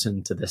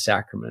comparison to the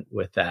sacrament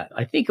with that.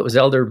 I think it was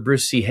Elder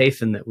Bruce C.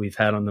 Hafen that we've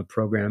had on the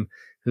program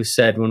who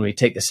said when we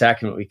take the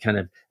sacrament, we kind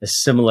of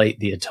assimilate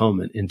the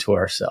atonement into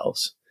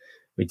ourselves.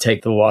 We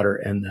take the water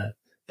and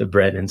the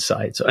bread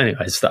inside. So anyway,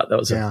 I just thought that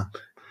was a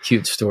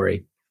cute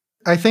story.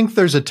 I think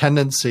there's a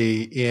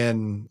tendency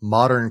in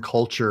modern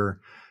culture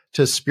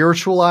to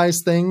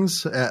spiritualize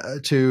things,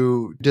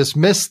 to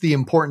dismiss the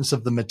importance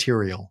of the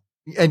material.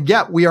 And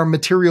yet we are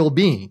material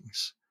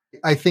beings.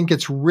 I think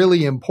it's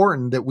really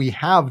important that we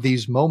have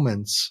these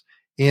moments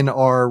in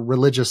our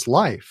religious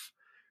life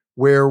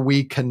where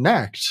we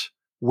connect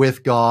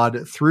with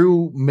God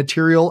through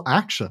material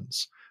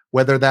actions,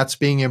 whether that's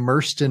being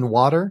immersed in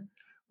water,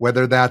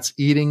 whether that's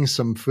eating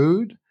some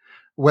food,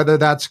 whether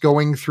that's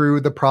going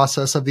through the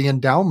process of the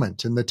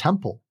endowment in the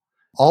temple.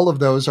 All of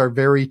those are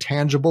very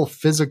tangible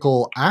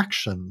physical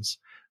actions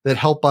that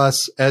help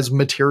us as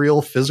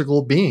material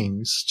physical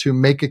beings to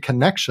make a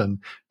connection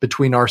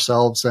between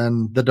ourselves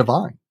and the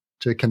divine,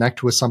 to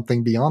connect with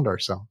something beyond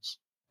ourselves.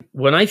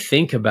 When I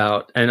think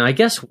about, and I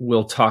guess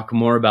we'll talk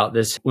more about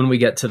this when we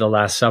get to the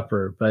Last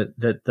Supper, but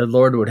that the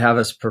Lord would have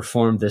us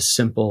perform this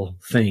simple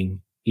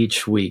thing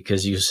each week,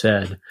 as you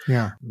said.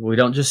 Yeah. We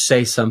don't just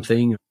say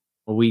something,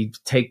 we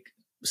take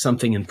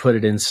something and put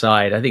it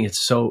inside. I think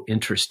it's so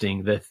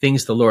interesting. The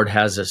things the Lord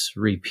has us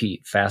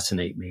repeat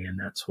fascinate me, and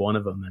that's one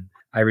of them. And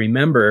I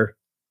remember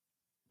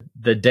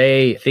the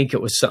day, I think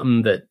it was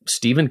something that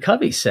Stephen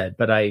Covey said,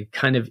 but I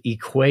kind of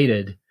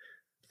equated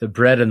the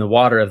bread and the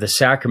water of the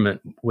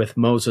sacrament with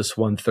Moses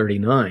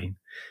 139.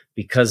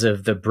 Because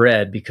of the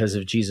bread, because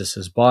of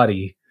Jesus's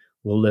body,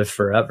 we'll live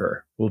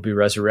forever, we'll be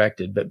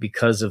resurrected. But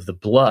because of the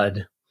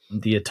blood,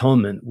 the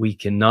atonement, we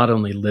can not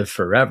only live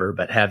forever,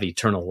 but have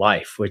eternal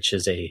life, which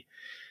is a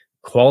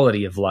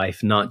quality of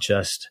life, not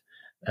just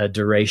a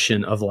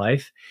duration of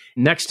life.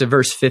 Next to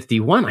verse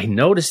 51, I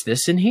noticed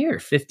this in here.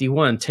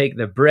 51, take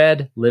the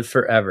bread, live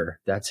forever.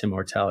 That's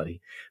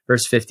immortality.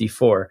 Verse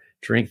 54,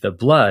 drink the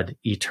blood,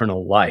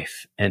 eternal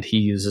life. And he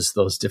uses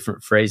those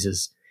different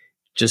phrases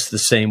just the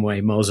same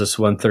way Moses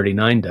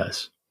 139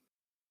 does.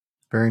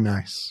 Very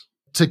nice.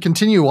 To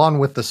continue on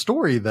with the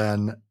story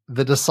then,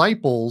 the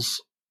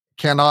disciples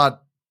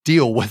cannot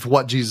deal with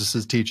what Jesus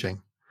is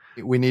teaching.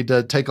 We need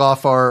to take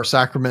off our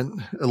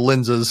sacrament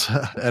lenses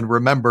and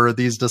remember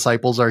these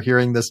disciples are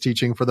hearing this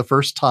teaching for the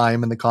first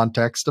time in the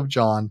context of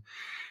John,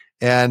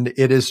 and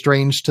it is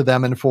strange to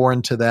them and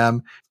foreign to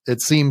them.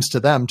 It seems to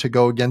them to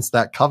go against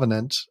that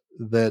covenant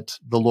that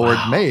the Lord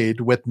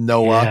made with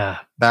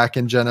Noah back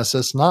in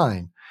Genesis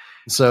 9.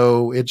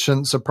 So it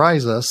shouldn't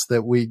surprise us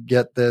that we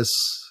get this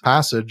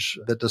passage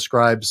that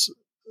describes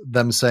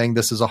them saying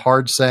this is a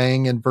hard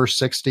saying in verse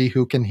 60,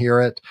 who can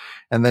hear it?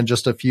 And then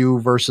just a few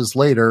verses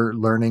later,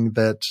 learning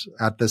that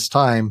at this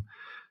time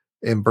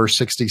in verse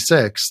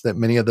 66, that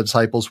many of the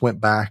disciples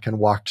went back and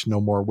walked no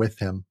more with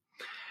him.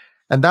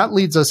 And that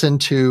leads us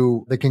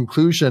into the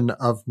conclusion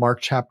of Mark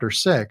chapter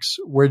 6,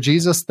 where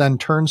Jesus then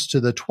turns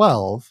to the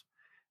 12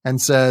 and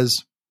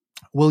says,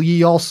 will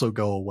ye also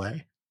go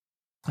away?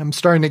 I'm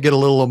starting to get a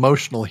little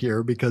emotional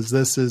here because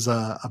this is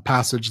a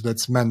passage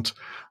that's meant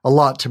a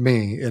lot to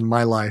me in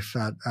my life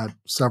at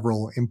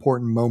several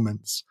important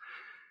moments.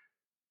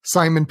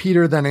 Simon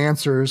Peter then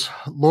answers,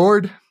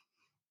 Lord,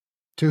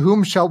 to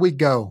whom shall we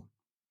go?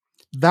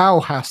 Thou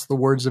hast the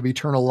words of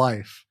eternal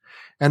life,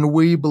 and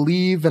we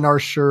believe and are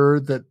sure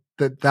that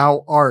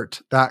thou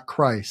art that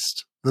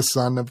Christ, the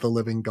Son of the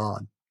living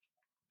God.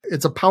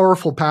 It's a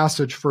powerful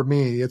passage for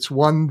me. It's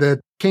one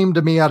that came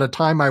to me at a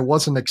time I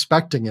wasn't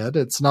expecting it.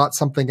 It's not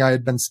something I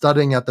had been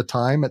studying at the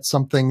time. It's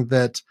something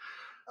that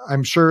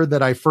I'm sure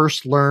that I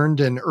first learned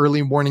in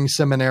early morning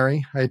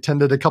seminary. I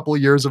attended a couple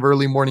of years of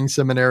early morning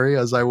seminary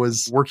as I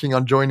was working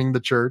on joining the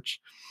church.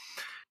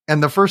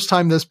 And the first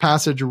time this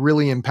passage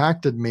really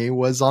impacted me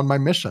was on my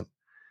mission.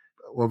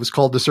 I was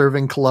called to serve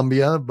in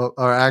Colombia,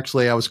 or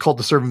actually I was called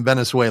to serve in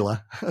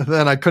Venezuela.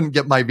 Then I couldn't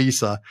get my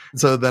visa.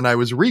 So then I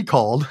was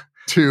recalled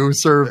to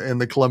serve in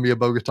the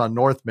Colombia-Bogota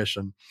North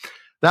mission.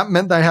 That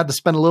meant that I had to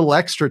spend a little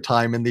extra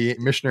time in the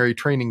missionary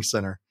training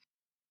center.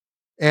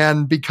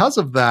 And because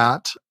of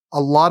that, a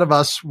lot of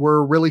us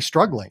were really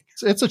struggling.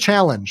 It's a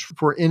challenge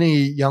for any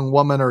young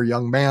woman or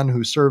young man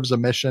who serves a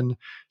mission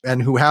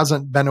and who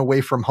hasn't been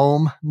away from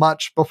home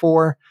much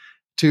before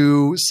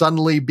to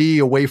suddenly be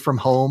away from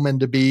home and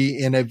to be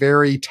in a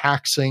very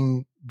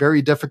taxing,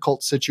 very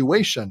difficult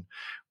situation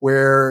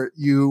where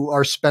you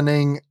are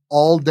spending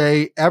all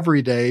day,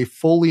 every day,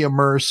 fully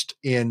immersed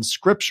in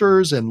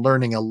scriptures and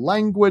learning a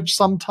language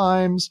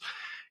sometimes,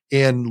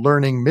 in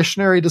learning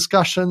missionary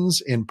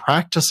discussions, in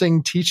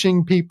practicing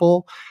teaching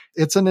people.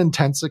 It's an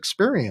intense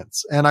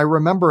experience. And I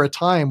remember a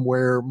time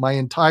where my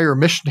entire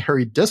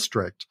missionary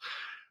district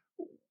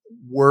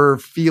were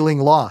feeling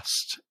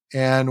lost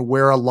and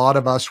where a lot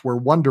of us were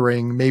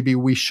wondering, maybe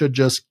we should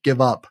just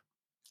give up.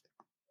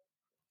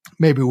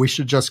 Maybe we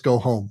should just go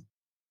home.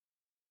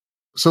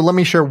 So let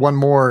me share one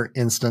more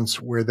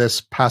instance where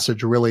this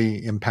passage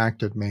really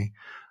impacted me.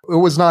 It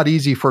was not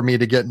easy for me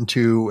to get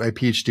into a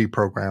PhD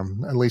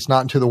program, at least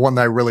not into the one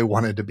that I really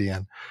wanted to be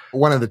in.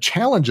 One of the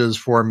challenges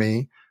for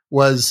me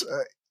was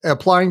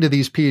applying to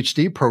these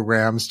PhD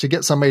programs. To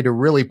get somebody to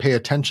really pay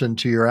attention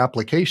to your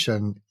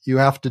application, you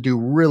have to do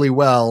really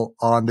well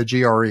on the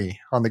GRE,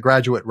 on the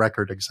graduate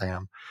record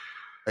exam.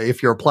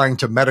 If you're applying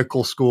to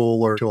medical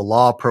school or to a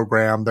law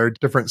program, there are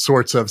different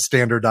sorts of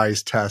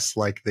standardized tests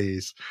like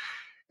these.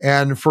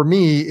 And for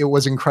me, it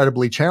was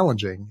incredibly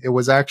challenging. It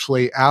was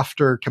actually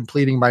after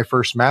completing my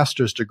first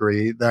master's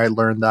degree that I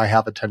learned that I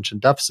have attention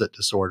deficit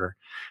disorder,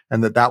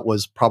 and that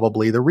was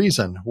probably the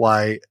reason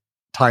why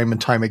time and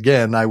time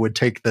again I would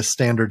take the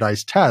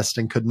standardized test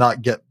and could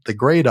not get the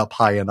grade up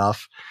high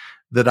enough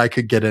that I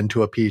could get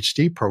into a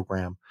PhD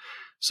program.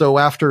 So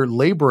after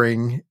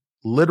laboring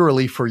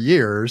literally for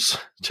years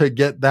to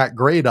get that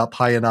grade up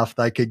high enough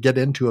that I could get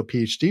into a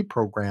PhD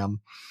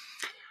program,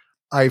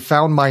 I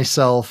found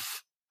myself,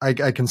 I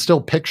can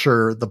still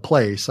picture the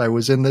place. I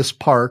was in this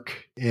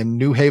park in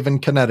New Haven,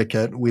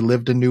 Connecticut. We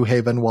lived in New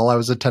Haven while I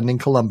was attending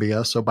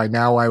Columbia. So by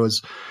now I was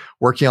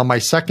working on my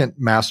second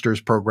master's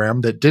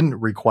program that didn't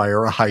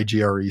require a high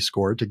GRE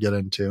score to get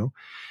into.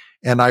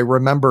 And I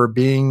remember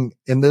being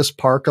in this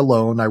park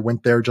alone. I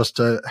went there just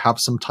to have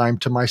some time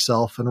to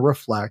myself and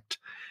reflect.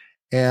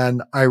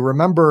 And I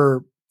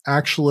remember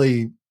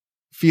actually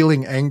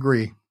feeling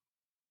angry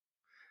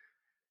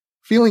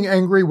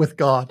with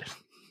God.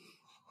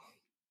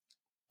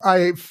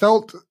 I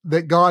felt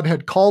that God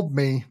had called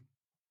me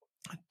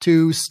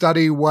to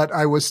study what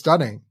I was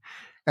studying.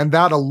 And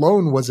that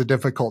alone was a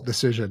difficult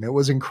decision. It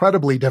was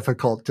incredibly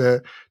difficult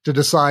to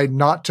decide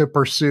not to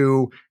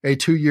pursue a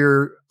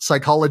 2-year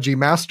psychology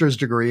master's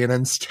degree and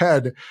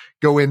instead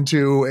go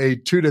into a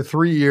 2 to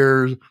 3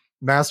 year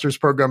master's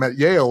program at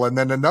Yale and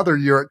then another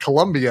year at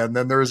Columbia. And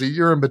then there was a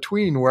year in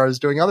between where I was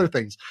doing other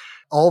things,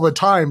 all the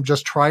time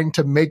just trying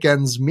to make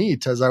ends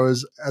meet as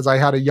I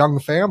had a young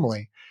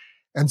family.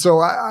 And so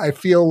I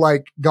feel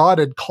like God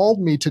had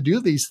called me to do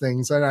these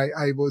things. And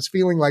I was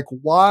feeling like,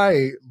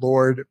 why,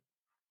 Lord,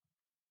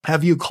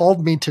 have you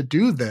called me to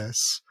do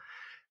this?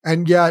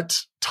 And yet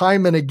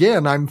time and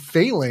again, I'm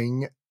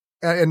failing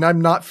and I'm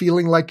not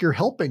feeling like you're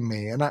helping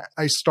me. And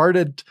I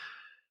started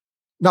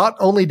not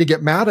only to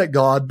get mad at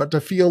God, but to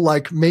feel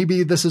like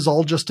maybe this is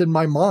all just in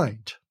my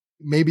mind.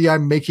 Maybe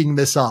I'm making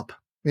this up.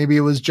 Maybe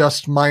it was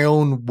just my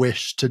own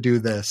wish to do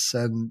this.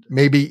 And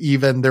maybe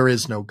even there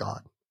is no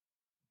God.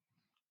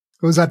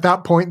 It was at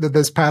that point that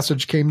this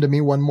passage came to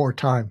me one more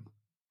time.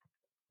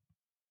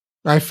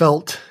 I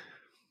felt,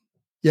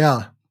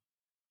 the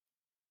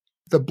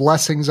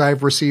blessings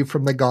I've received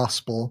from the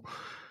gospel,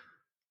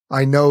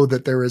 I know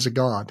that there is a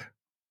God.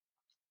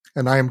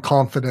 And I am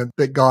confident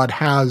that God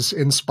has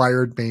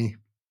inspired me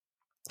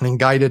and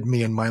guided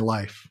me in my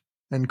life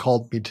and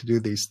called me to do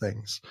these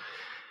things.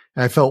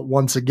 And I felt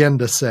once again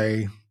to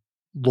say,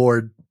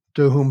 Lord,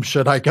 to whom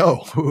should I go?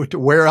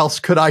 Where else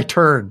could I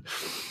turn?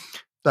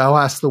 Thou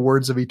hast the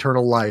words of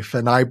eternal life,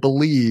 and I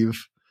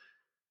believe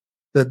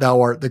that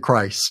thou art the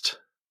Christ.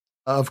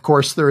 Of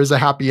course, there is a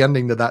happy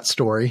ending to that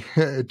story.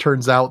 It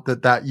turns out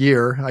that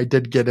year I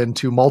did get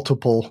into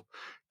multiple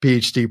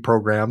PhD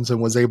programs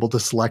and was able to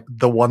select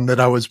the one that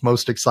I was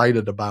most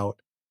excited about.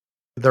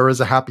 There is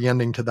a happy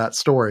ending to that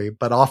story,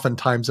 but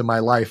oftentimes in my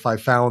life, I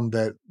found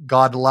that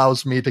God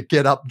allows me to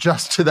get up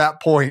just to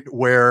that point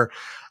where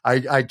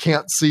I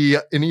can't see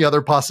any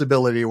other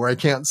possibility, where I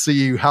can't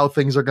see how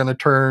things are going to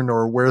turn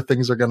or where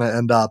things are going to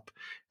end up.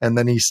 And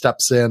then he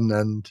steps in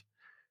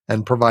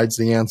and provides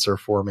the answer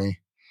for me.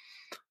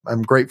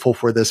 I'm grateful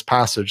for this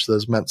passage that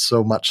has meant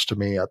so much to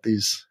me at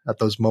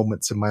those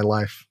moments in my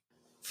life.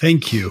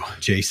 Thank you,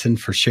 Jason,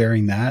 for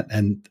sharing that.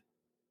 And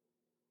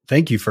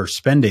thank you for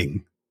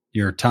spending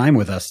your time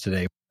with us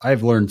today.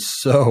 I've learned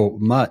so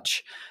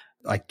much.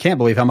 I can't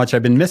believe how much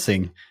I've been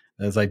missing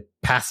as I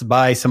pass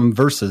by some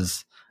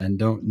verses and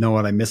don't know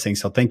what I'm missing.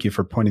 So thank you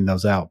for pointing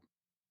those out.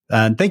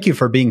 And thank you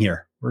for being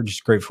here. We're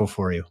just grateful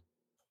for you.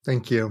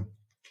 Thank you.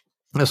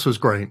 This was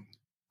great.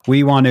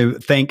 We want to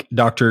thank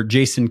Dr.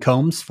 Jason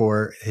Combs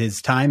for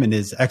his time and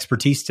his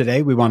expertise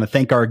today. We want to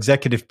thank our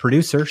executive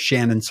producer,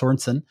 Shannon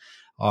Sorensen,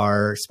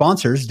 our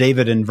sponsors,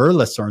 David and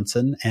Verla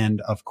Sorensen,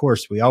 and of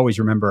course, we always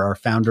remember our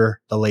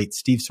founder, the late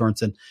Steve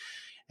Sorensen.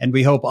 And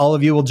we hope all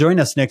of you will join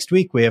us next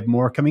week. We have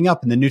more coming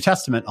up in the New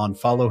Testament on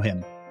Follow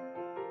Him.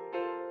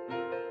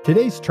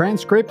 Today's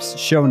transcripts,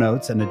 show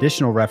notes, and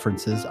additional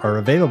references are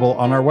available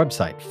on our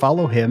website,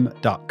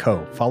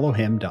 followhim.co,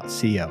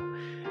 followhim.co.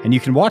 And you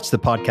can watch the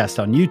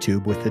podcast on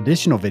YouTube with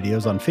additional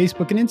videos on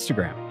Facebook and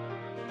Instagram.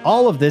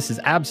 All of this is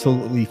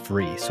absolutely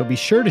free, so be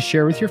sure to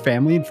share with your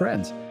family and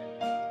friends.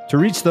 To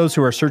reach those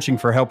who are searching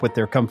for help with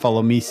their Come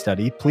Follow Me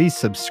study, please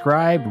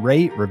subscribe,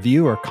 rate,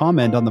 review, or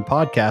comment on the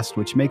podcast,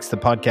 which makes the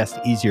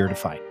podcast easier to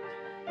find.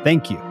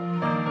 Thank you.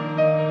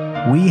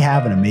 We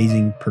have an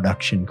amazing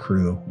production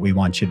crew we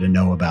want you to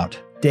know about.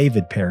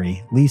 David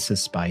Perry, Lisa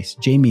Spice,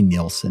 Jamie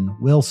Nielsen,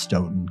 Will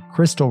Stoughton,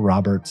 Crystal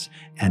Roberts,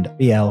 and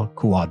Biel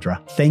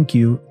Kuadra. Thank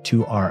you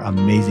to our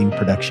amazing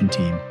production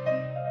team.